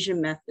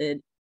Indonesian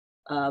method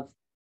of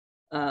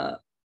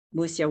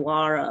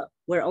musyawarah,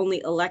 where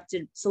only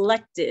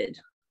selected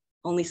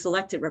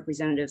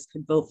representatives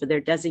could vote for their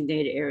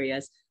designated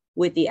areas,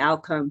 with the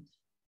outcome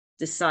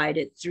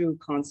decided through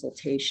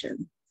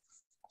consultation.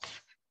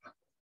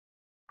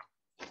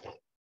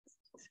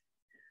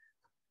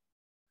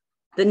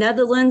 The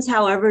Netherlands,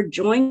 however,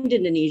 joined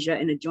Indonesia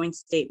in a joint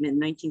statement in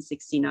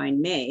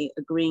 1969 May,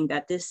 agreeing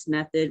that this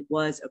method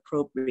was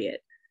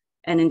appropriate.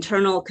 And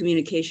internal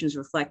communications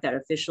reflect that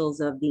officials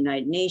of the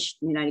United Nations,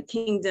 United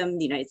Kingdom,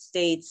 the United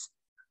States,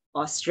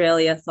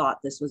 Australia thought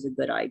this was a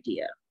good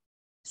idea.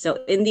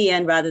 So in the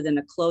end, rather than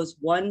a closed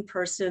one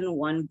person,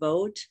 one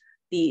vote,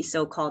 the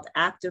so-called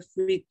act of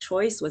free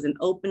choice was an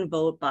open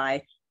vote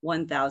by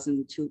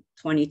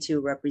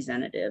 1,022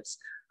 representatives.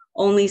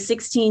 Only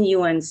 16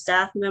 UN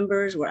staff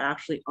members were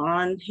actually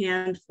on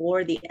hand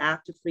for the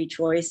act of free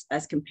choice,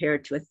 as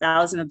compared to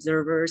 1,000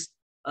 observers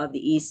of the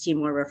East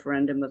Timor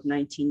referendum of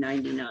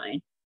 1999.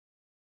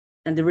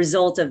 And the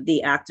result of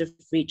the act of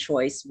free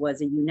choice was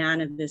a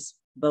unanimous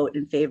vote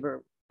in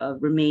favor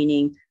of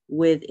remaining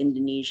with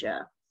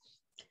Indonesia.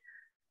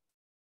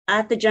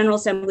 At the General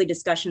Assembly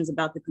discussions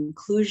about the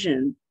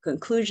conclusion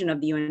of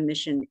the UN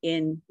mission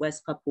in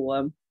West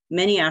Papua,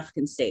 many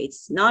African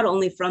states, not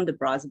only from the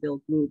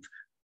Brazzaville group,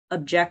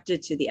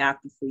 objected to the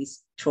act of free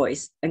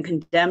choice and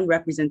condemned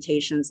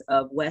representations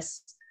of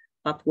West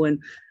Papuan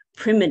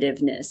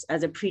primitiveness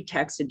as a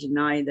pretext to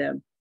deny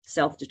them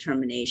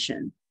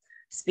self-determination.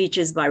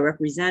 Speeches by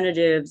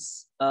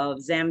representatives of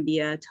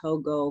Zambia,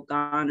 Togo,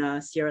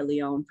 Ghana, Sierra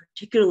Leone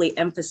particularly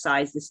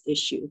emphasized this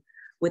issue,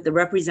 with the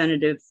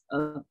representative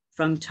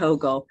from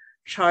Togo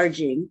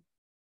charging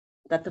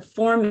that the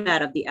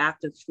format of the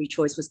act of free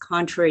choice was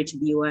contrary to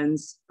the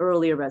UN's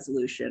earlier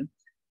resolution.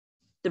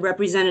 The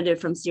representative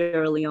from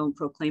Sierra Leone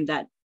proclaimed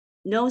that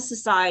no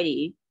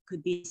society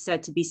could be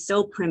said to be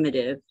so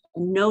primitive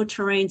and no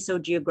terrain so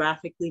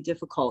geographically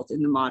difficult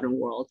in the modern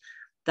world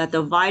that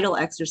the vital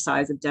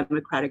exercise of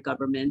democratic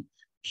government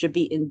should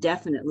be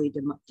indefinitely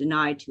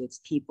denied to its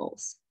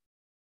peoples.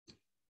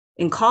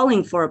 In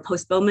calling for a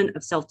postponement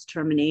of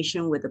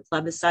self-determination with a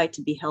plebiscite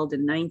to be held in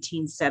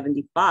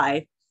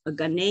 1975, a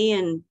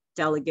Ghanaian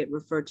delegate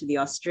referred to the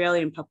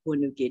Australian Papua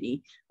New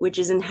Guinea, which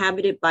is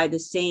inhabited by the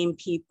same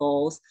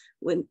peoples,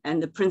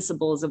 and the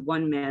principles of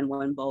one man,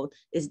 one vote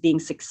is being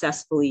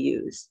successfully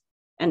used.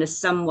 And a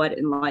somewhat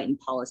enlightened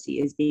policy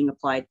is being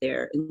applied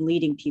there in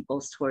leading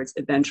peoples towards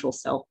eventual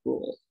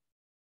self-rule.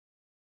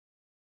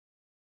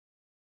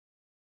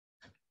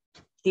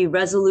 The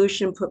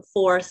resolution put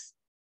forth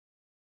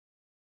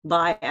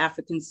by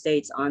African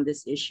states on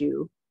this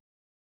issue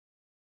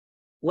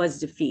was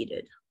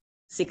defeated,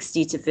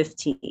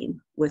 60-15,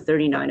 with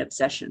 39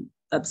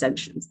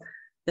 abstentions.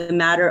 The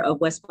matter of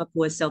West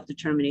Papua's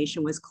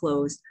self-determination was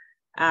closed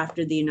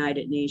after the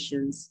United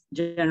Nations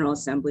General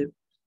Assembly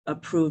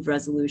approved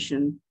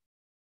Resolution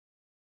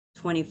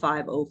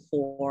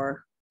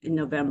 2504 in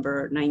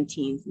November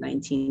 19,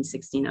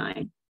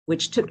 1969,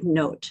 which took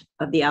note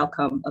of the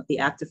outcome of the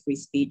Act of Free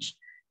Speech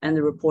and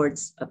the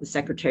reports of the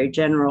Secretary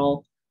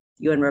General,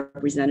 UN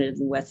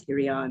representatives in West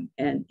Irian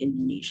and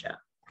Indonesia.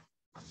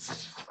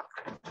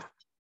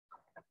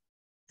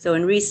 So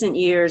in recent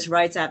years,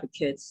 rights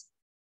advocates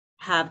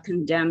have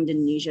condemned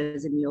Indonesia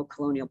as a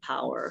neo-colonial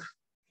power.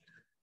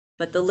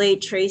 But the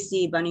late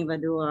Tracy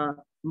Banibadua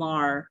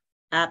Mar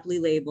aptly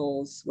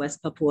labels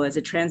West Papua as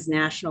a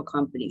transnational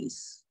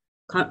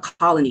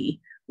colony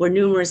where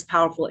numerous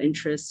powerful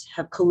interests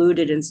have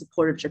colluded in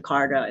support of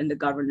Jakarta in the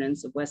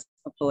governance of West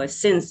Papua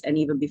since and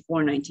even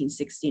before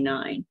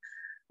 1969.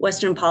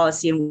 Western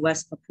policy in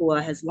West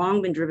Papua has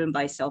long been driven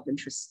by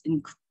self-interest,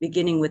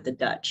 beginning with the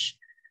Dutch.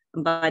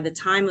 And by the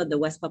time of the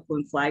West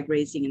Papuan flag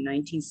raising in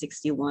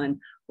 1961,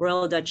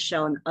 Royal Dutch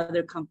Shell and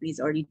other companies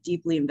already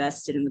deeply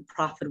invested in the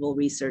profitable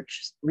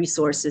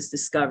resources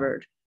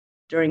discovered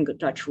during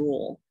Dutch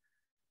rule.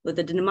 With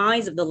the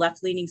demise of the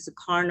left-leaning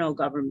Sukarno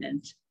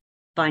government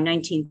by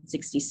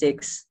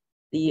 1966,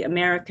 the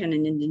American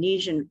and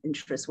Indonesian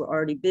interests were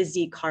already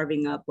busy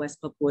carving up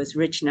West Papua's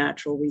rich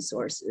natural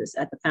resources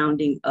at the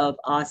founding of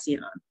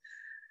ASEAN.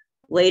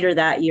 Later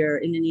that year,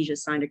 Indonesia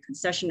signed a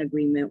concession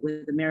agreement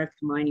with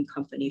American mining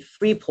company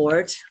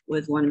Freeport,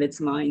 with one of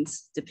its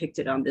mines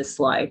depicted on this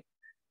slide,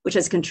 which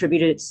has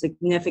contributed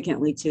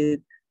significantly to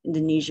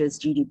Indonesia's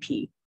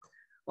GDP.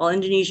 While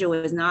Indonesia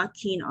was not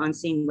keen on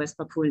seeing West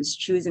Papuans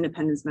choose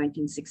independence in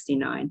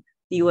 1969,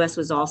 the US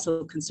was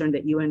also concerned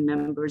that UN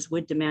members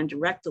would demand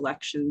direct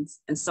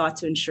elections and sought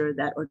to ensure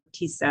that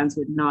Ortiz Sands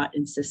would not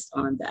insist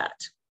on that.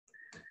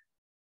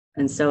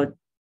 And so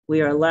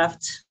we are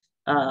left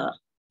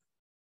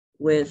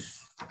with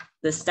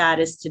the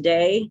status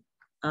today,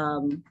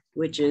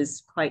 which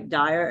is quite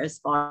dire as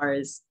far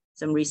as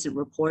some recent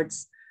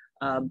reports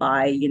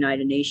by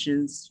United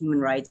Nations Human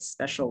Rights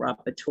Special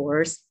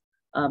Rapporteurs.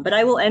 But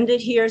I will end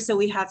it here so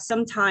we have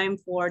some time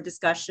for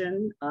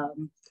discussion.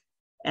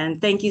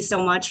 And thank you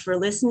so much for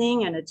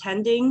listening and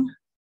attending,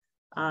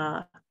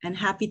 and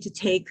happy to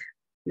take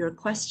your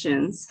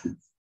questions.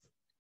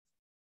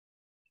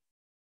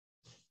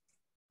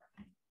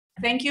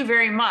 Thank you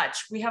very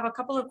much. We have a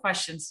couple of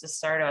questions to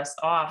start us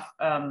off,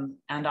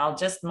 and I'll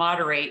just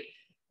moderate.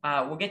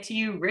 We'll get to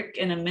you, Rick,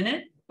 in a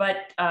minute,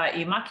 but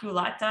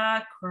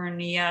Immaculata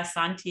Cornea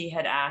Santi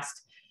had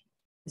asked,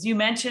 as you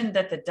mentioned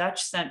that the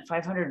Dutch sent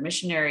 500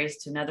 missionaries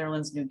to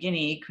Netherlands New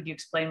Guinea, could you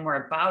explain more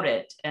about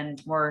it?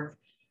 And more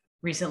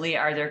recently,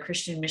 are there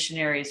Christian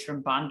missionaries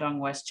from Bandung,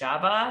 West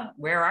Java?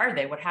 Where are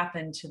they? What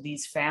happened to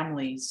these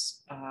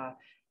families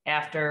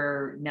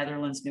after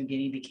Netherlands New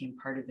Guinea became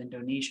part of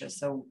Indonesia?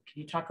 So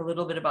can you talk a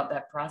little bit about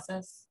that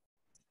process?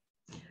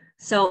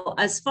 So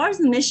as far as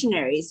the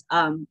missionaries,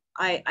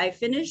 I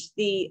finished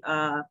the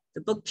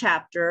book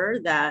chapter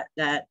that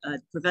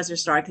Professor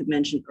Stark had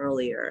mentioned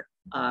earlier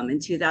in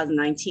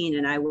 2019,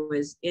 and I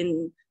was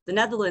in the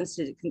Netherlands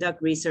to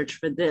conduct research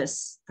for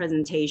this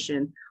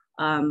presentation.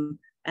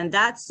 And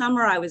that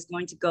summer I was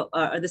going to go,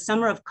 or the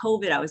summer of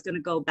COVID, I was going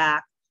to go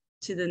back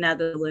to the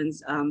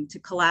Netherlands to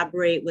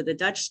collaborate with a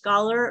Dutch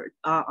scholar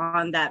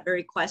on that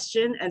very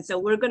question. And so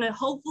we're going to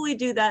hopefully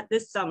do that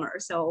this summer.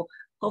 So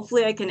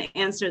hopefully I can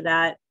answer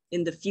that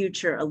in the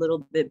future a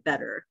little bit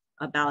better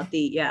about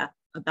the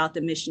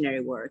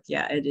missionary work.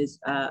 Yeah, it is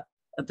a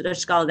Dutch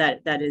scholar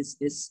that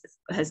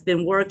has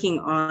been working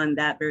on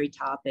that very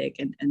topic.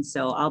 And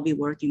so I'll be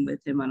working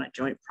with him on a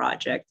joint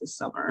project this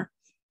summer.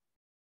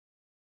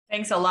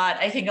 Thanks a lot.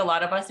 I think a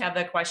lot of us have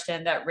the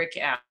question that Rick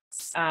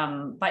asks,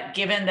 but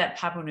given that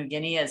Papua New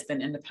Guinea has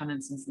been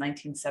independent since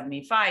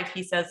 1975,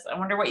 he says, I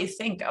wonder what you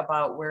think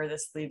about where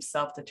this leaves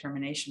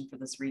self-determination for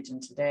this region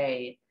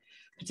today,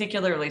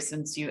 particularly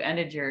since you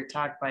ended your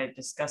talk by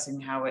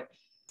discussing how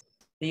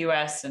the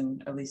US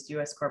and at least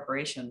US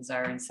corporations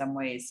are in some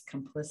ways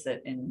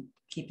complicit in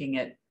keeping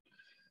it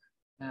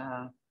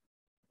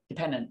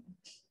dependent.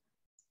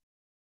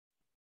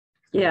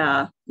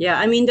 Yeah.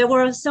 I mean, there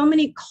were so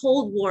many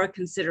Cold War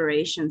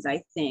considerations,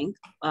 I think,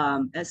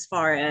 as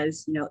far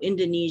as,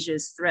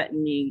 Indonesia's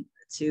threatening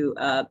to,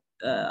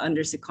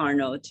 under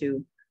Sukarno,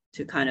 to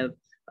kind of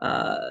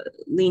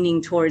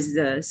leaning towards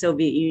the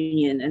Soviet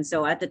Union. And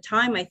so at the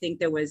time, I think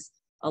there was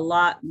a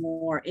lot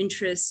more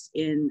interest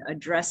in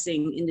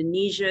addressing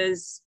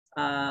Indonesia's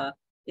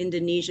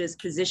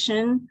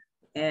position,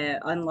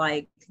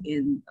 unlike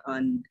in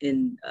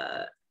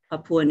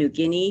Papua New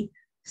Guinea.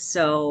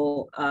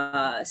 So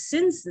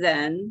since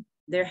then,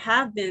 there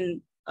have been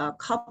a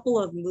couple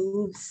of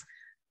moves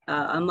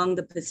among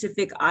the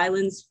Pacific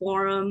Islands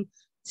Forum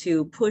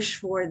to push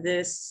for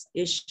this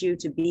issue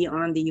to be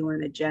on the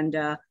UN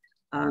agenda.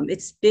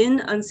 It's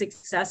been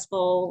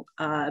unsuccessful.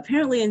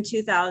 Apparently in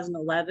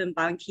 2011,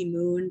 Ban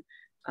Ki-moon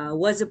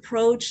was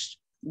approached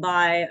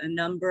by a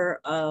number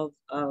of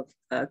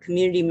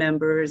community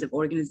members of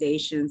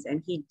organizations,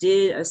 and he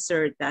did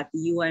assert that the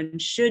UN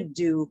should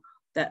do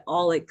that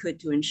all it could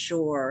to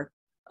ensure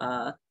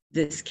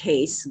this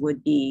case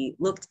would be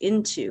looked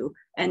into.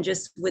 And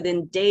just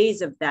within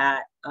days of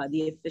that,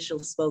 the official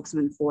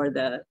spokesman for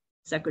the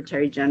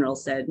Secretary General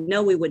said,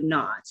 no, we would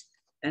not.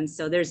 And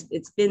so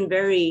it's been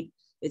very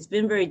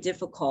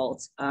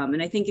difficult.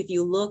 And I think if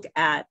you look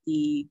at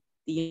the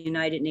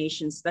United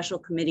Nations Special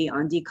Committee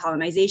on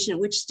Decolonization,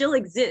 which still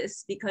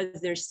exists because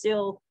there's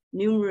still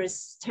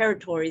numerous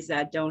territories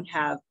that don't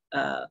have,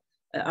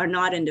 are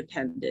not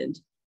independent.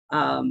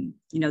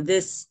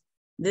 This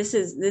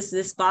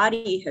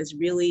body has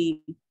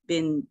really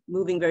been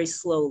moving very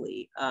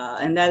slowly,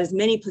 and that is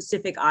many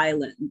Pacific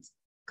Island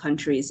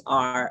countries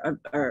or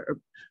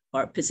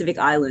Pacific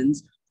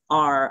Islands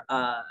are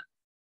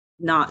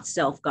not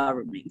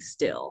self-governing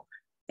still,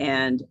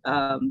 and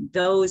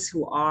those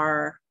who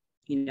are,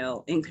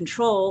 in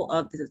control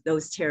of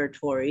those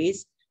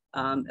territories,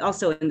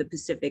 also in the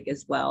Pacific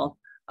as well.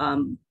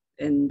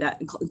 And that,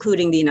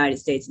 including the United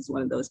States, is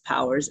one of those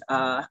powers.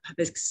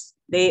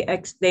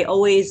 They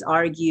always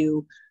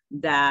argue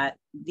that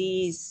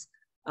these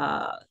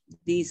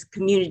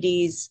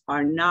communities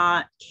are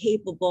not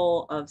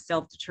capable of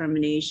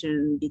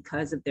self-determination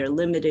because of their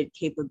limited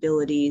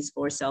capabilities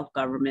for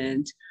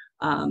self-government,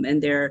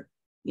 and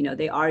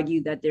they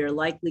argue that they're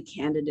likely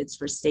candidates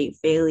for state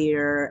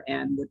failure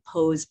and would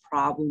pose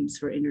problems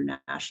for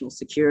international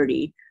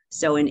security.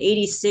 So in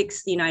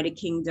 '86, the United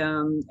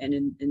Kingdom, and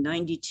in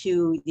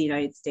 '92, the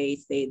United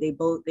States, they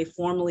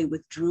formally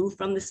withdrew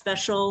from the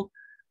Special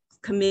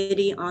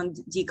Committee on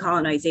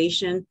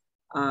Decolonization,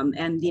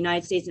 and the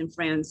United States and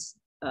France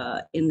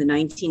in the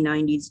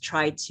 1990s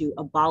tried to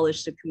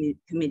abolish the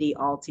committee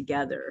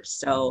altogether.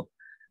 So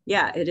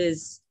yeah, it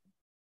is,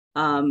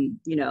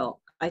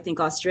 I think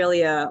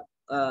Australia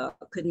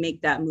could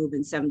make that move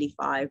in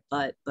 '75,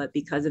 but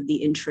because of the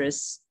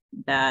interests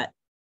that,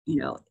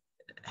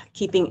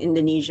 keeping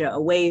Indonesia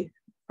away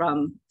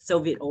from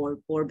Soviet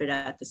orbit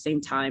at the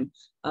same time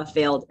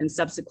failed. And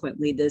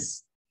subsequently, the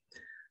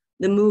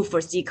move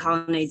for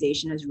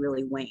decolonization has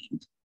really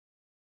waned.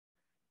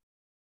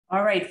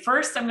 All right,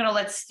 first I'm gonna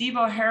let Steve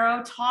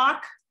O'Hara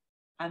talk,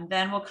 and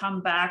then we'll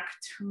come back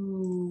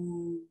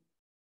to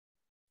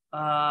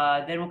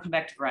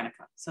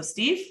Veronica. So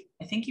Steve,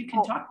 I think you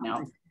can talk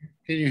now.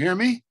 Can you hear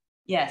me?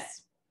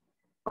 Yes.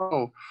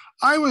 Oh,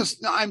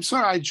 I'm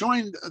sorry, I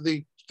joined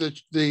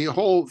the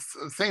whole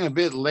thing a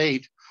bit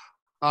late.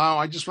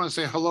 I just want to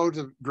say hello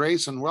to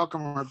Grace and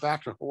welcome her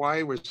back to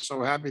Hawaii. We're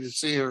so happy to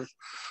see her.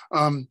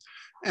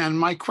 And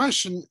my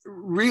question,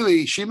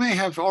 really, she may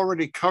have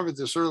already covered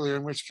this earlier,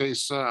 in which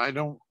case I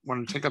don't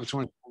want to take up too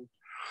much time.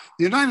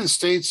 The United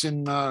States,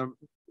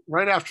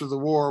 right after the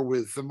war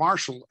with the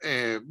Marshall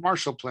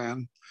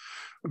Plan,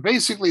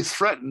 basically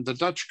threatened the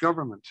Dutch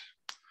government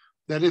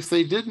that if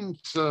they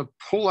didn't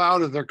pull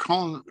out of their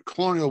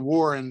colonial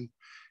war in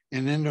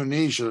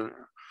Indonesia,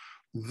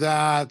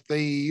 that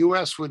the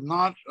U.S. would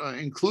not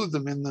include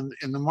them in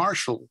the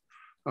Marshall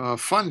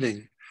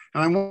funding.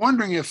 And I'm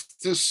wondering if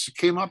this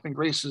came up in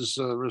Grace's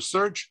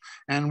research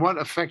and what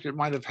effect it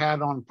might have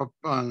had on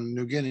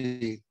New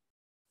Guinea.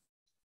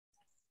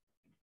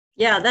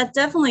 Yeah, that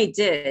definitely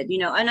did,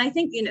 and I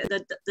think,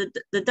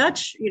 the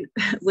Dutch,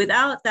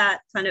 without that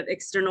kind of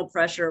external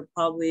pressure,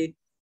 probably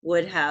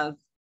would have,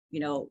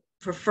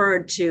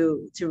 preferred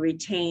to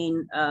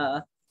retain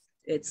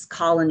its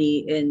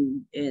colony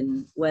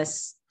in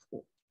West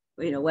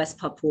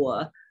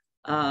Papua.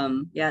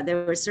 Yeah,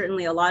 there was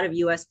certainly a lot of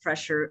U.S.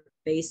 pressure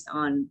based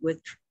on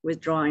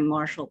withdrawing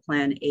Marshall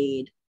Plan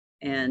aid,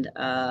 and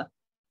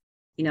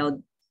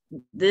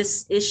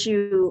this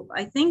issue,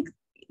 I think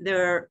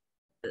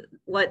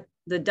what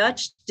the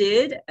Dutch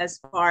did as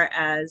far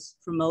as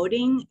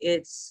promoting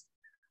its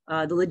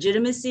the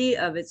legitimacy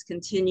of its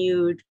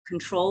continued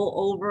control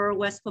over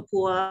West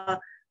Papua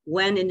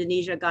when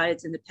Indonesia got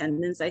its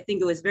independence, I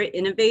think it was very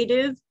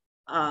innovative.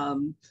 I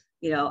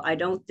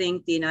don't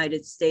think the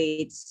United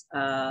States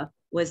I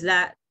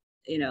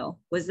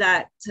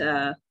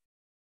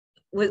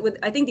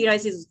think the United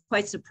States was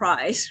quite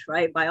surprised,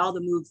 right, by all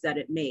the moves that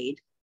it made.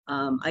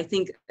 I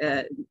think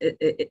the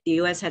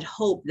U.S. had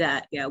hoped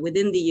that,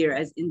 within the year,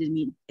 as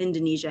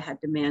Indonesia had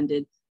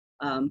demanded,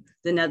 the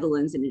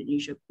Netherlands and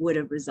Indonesia would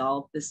have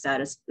resolved the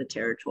status of the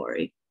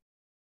territory.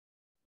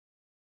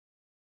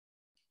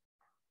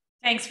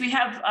 Thanks. We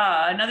have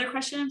another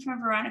question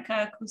from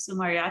Veronica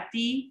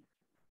Kusumariati.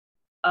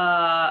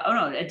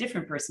 A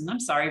different person. I'm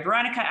sorry.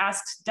 Veronica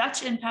asks,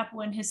 Dutch and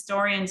Papuan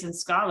historians and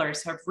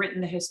scholars have written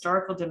the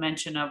historical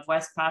dimension of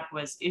West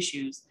Papua's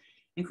issues,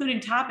 including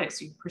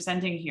topics you're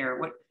presenting here.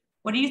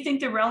 What do you think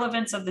the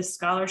relevance of this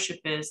scholarship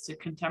is to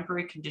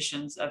contemporary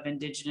conditions of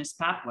indigenous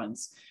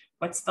Papuans?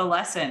 What's the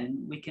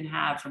lesson we can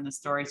have from the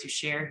stories you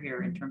share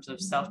here in terms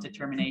of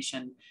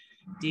self-determination,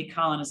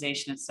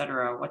 decolonization, et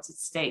cetera? What's at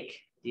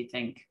stake, do you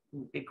think?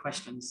 Big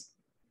questions.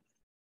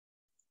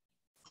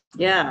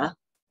 Yeah,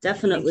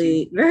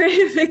 definitely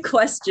very big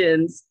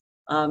questions,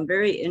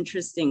 very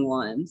interesting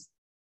ones.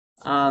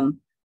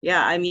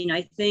 Yeah, I mean,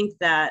 I think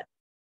that,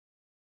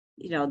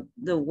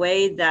 the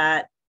way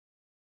that,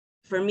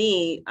 for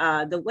me,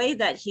 the way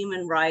that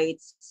human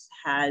rights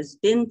has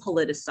been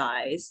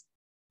politicized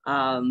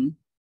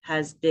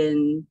has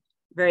been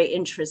very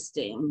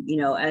interesting,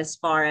 as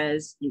far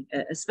as,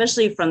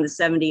 especially from the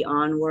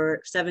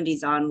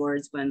 70s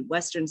onwards, when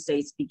Western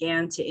states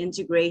began to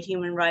integrate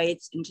human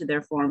rights into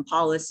their foreign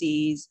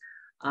policies.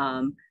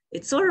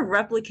 It sort of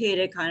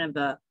replicated kind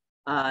of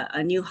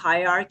a new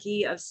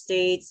hierarchy of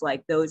states,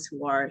 like those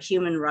who are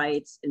human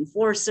rights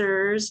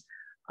enforcers,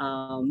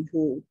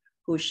 who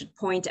should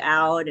point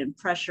out and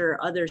pressure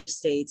other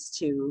states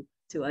to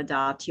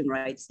adopt human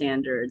rights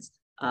standards.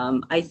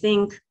 I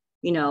think,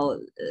 a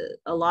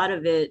lot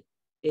of it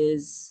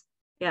is,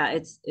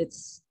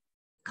 it's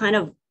kind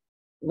of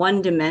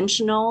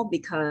one-dimensional,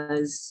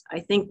 because I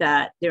think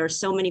that there are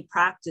so many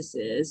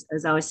practices,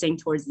 as I was saying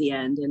towards the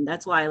end, and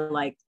that's why I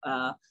like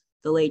the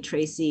late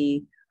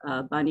Tracy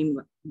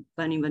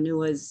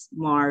Banimanua's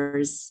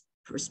Mars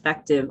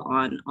perspective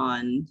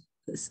on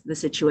the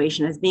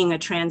situation as being a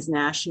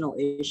transnational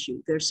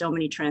issue. There's so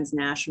many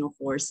transnational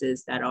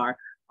forces that are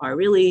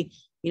really,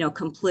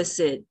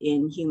 complicit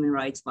in human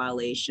rights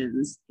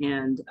violations,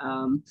 and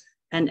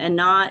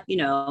not,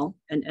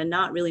 and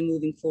not really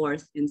moving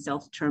forth in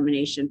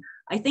self-determination.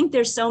 I think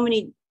there's so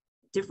many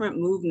different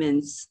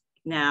movements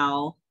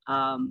now,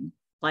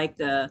 like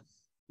the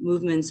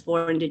movements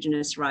for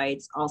indigenous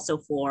rights,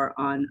 also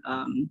on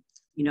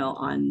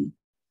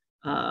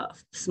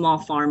small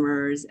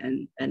farmers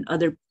and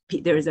other.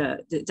 There's a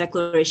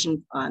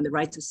declaration on the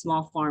rights of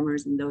small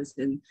farmers and those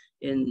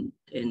in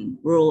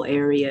rural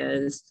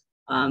areas.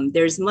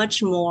 There's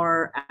much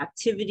more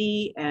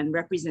activity and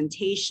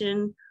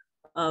representation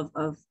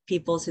of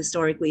peoples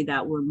historically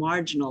that were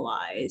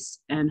marginalized,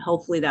 and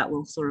hopefully that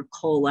will sort of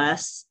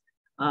coalesce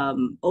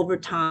over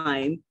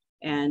time.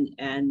 And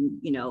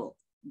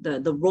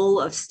the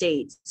role of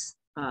states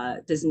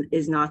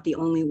is not the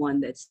only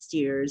one that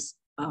steers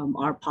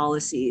our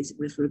policies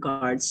with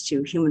regards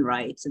to human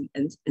rights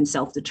and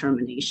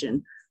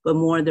self-determination, but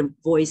more the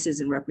voices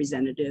and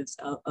representatives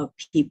of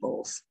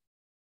peoples.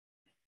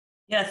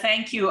 Yeah,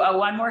 thank you.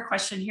 One more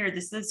question here.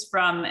 This is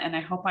from, and I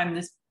hope I'm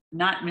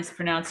not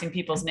mispronouncing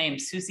people's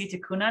names, Susi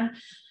Takunan,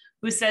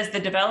 who says the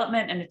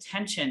development and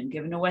attention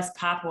given to West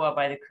Papua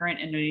by the current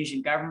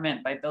Indonesian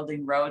government by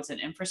building roads and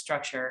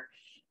infrastructure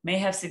may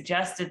have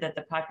suggested that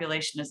the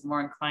population is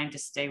more inclined to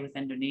stay with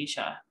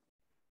Indonesia.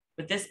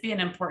 Would this be an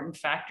important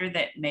factor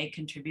that may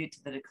contribute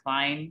to the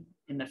decline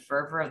in the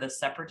fervor of the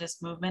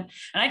separatist movement?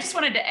 And I just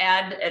wanted to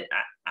add,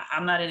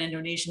 I'm not an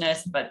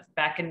Indonesianist, but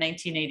back in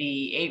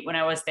 1988, when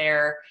I was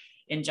there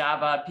in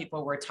Java,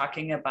 people were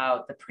talking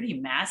about the pretty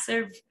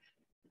massive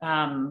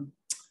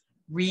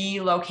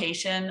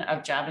relocation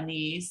of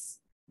Javanese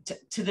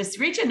to this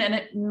region. And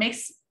it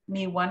makes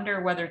me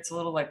wonder whether it's a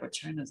little like what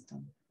China's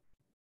done.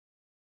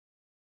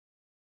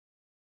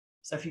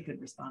 So if you could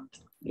respond.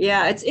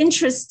 Yeah, it's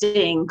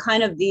interesting,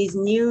 kind of these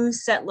new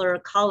settler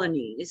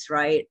colonies,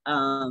 right?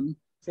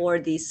 For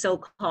these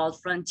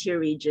so-called frontier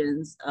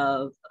regions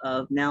of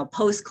now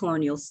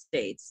post-colonial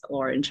states,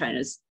 or in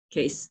China's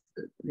case,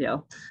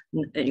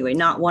 anyway,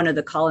 not one of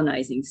the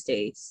colonizing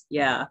states.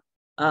 Yeah,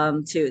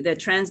 to the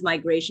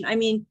transmigration. I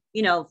mean,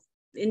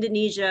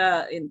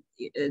 Indonesia,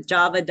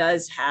 Java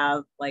does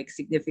have like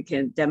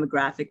significant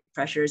demographic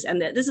pressures.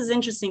 And this is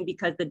interesting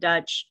because the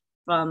Dutch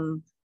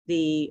from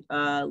the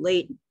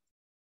late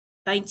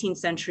 19th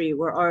century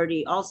were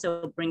already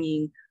also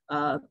bringing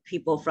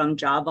people from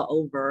Java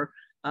over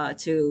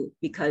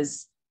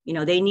because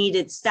they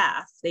needed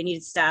staff, they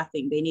needed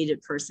staffing, they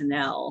needed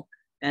personnel.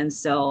 And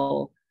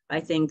so I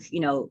think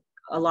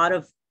a lot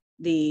of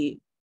the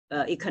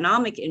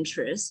economic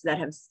interests that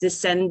have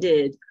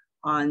descended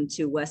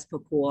onto West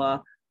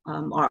Papua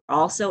are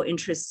also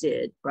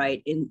interested,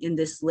 right, in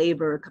this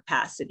labor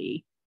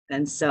capacity.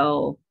 And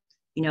so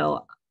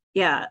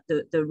yeah,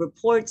 the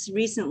reports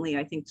recently,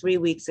 I think 3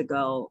 weeks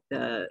ago,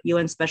 the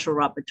UN Special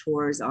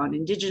Rapporteurs on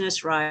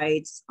indigenous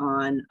rights,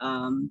 on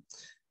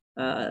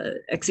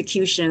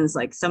executions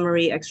like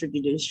summary,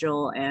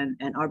 extrajudicial,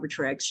 and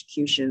arbitrary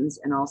executions,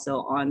 and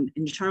also on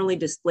internally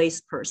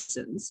displaced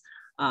persons,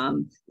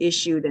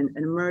 issued an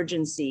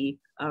emergency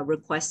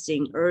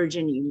requesting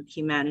urgent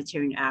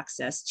humanitarian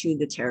access to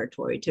the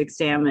territory to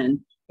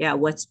examine,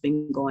 what's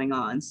been going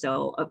on.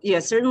 So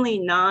certainly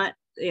not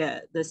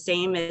the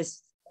same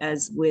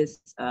as with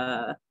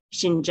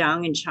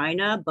Xinjiang in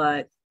China,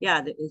 but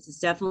it's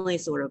definitely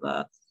sort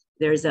of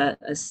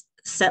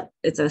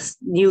it's a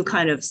new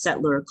kind of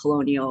settler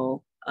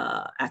colonial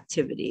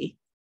activity.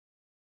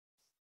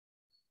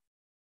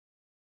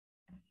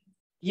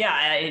 Yeah,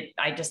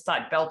 I just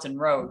thought Belt and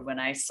Road when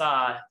I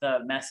saw the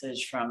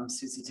message from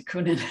Susi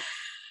Takunan.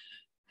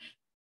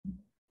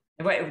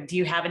 Do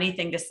you have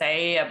anything to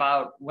say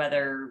about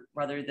whether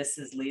this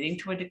is leading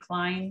to a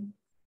decline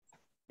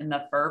in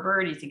the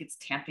fervor? Do you think it's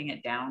tamping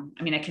it down?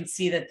 I mean, I can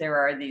see that there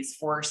are these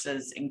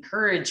forces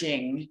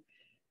encouraging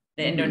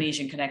the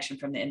Indonesian connection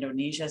from the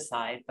Indonesia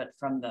side, but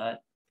from the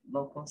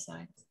local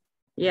side?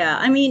 Yeah,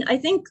 I mean, I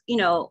think,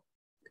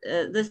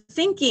 the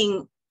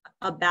thinking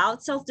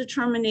about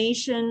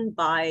self-determination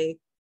by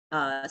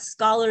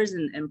scholars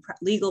and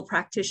legal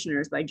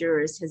practitioners, by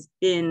jurists, has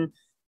been,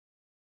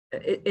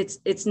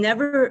 it's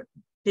never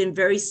been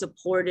very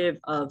supportive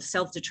of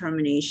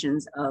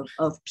self-determinations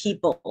of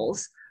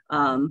peoples.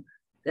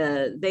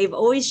 They've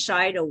always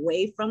shied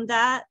away from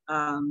that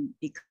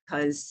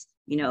because,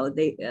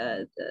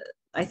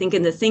 I think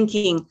in the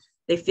thinking,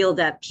 they feel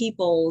that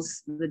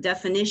the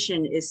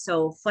definition is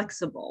so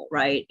flexible,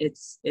 right?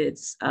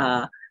 It's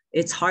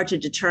hard to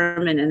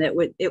determine, and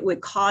it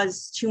would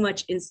cause too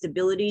much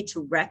instability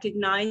to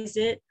recognize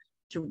it.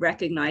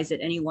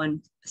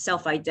 Anyone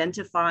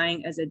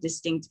self-identifying as a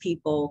distinct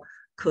people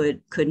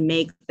could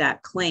make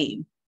that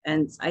claim.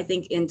 And I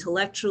think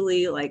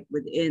intellectually, like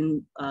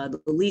within the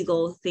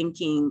legal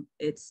thinking,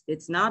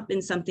 it's not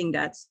been something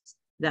that's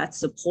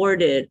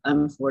supported,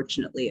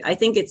 unfortunately. I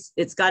think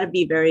it's got to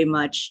be very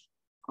much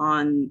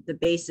on the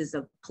basis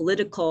of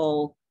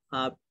political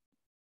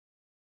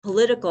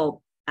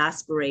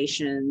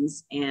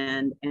aspirations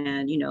and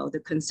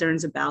the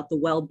concerns about the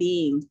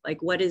well-being,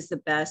 like what is the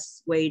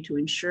best way to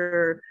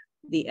ensure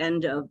the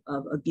end of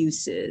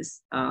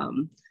abuses,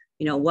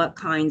 what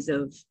kinds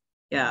of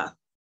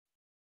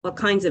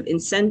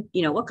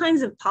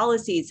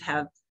policies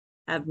have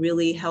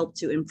really helped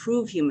to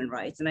improve human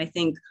rights. And I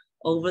think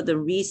over the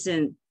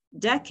recent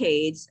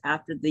decades,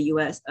 after the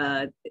US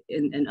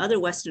and other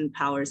Western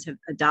powers have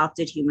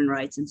adopted human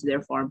rights into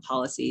their foreign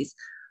policies,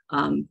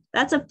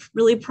 that's a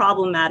really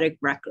problematic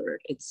record.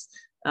 It's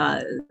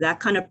that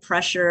kind of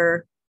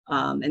pressure,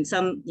 and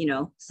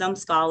some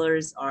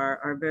scholars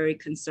are very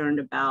concerned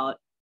about,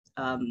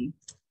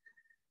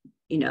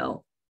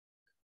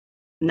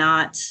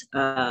 not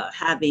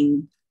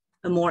having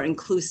a more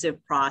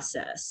inclusive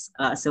process.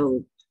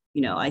 So,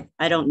 I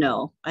don't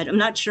know. I'm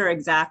not sure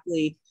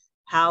exactly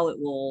how it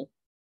will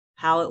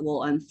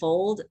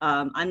unfold.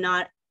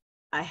 I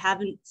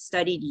haven't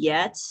studied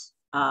yet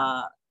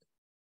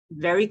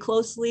very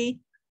closely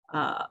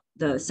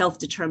the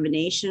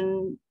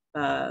self-determination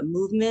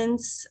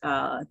movements,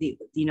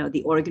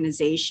 the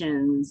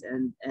organizations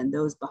and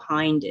those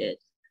behind it.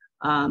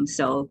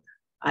 So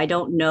I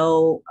don't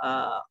know,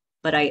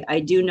 but I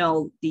do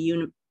know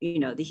the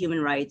the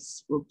human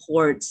rights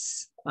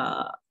reports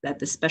that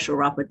the special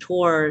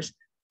rapporteurs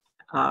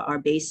are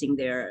basing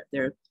their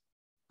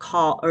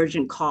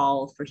urgent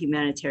call for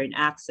humanitarian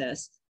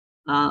access,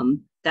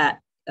 that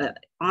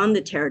on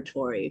the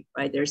territory,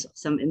 right, there's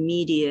some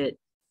immediate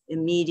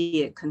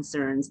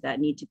concerns that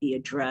need to be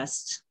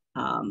addressed,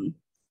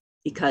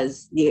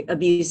 because the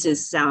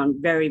abuses sound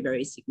very,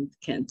 very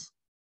significant.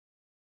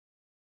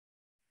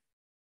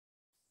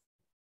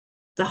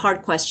 It's a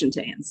hard question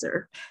to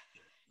answer.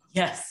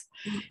 Yes,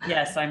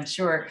 yes, I'm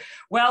sure.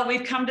 Well,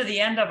 we've come to the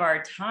end of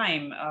our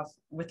time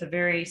with a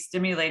very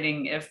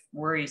stimulating, if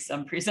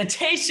worrisome,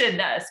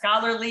 presentation,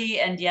 scholarly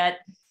and yet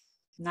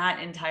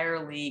not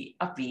entirely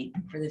upbeat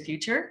for the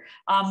future.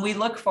 We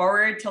look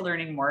forward to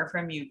learning more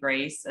from you,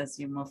 Grace, as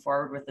you move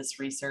forward with this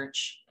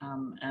research,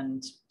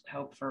 and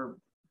hope for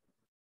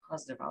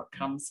positive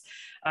outcomes.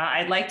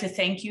 I'd like to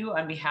thank you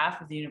on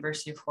behalf of the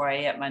University of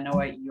Hawaii at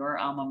Manoa, your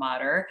alma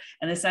mater,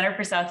 and the Center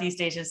for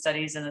Southeast Asian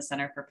Studies and the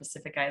Center for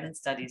Pacific Island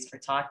Studies for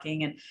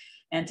talking,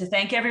 and to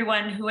thank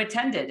everyone who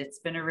attended. It's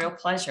been a real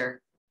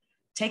pleasure.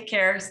 Take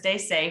care, stay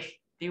safe,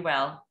 be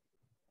well.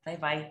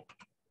 Bye-bye.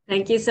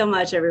 Thank you so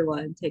much,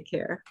 everyone. Take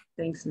care.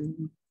 Thanks.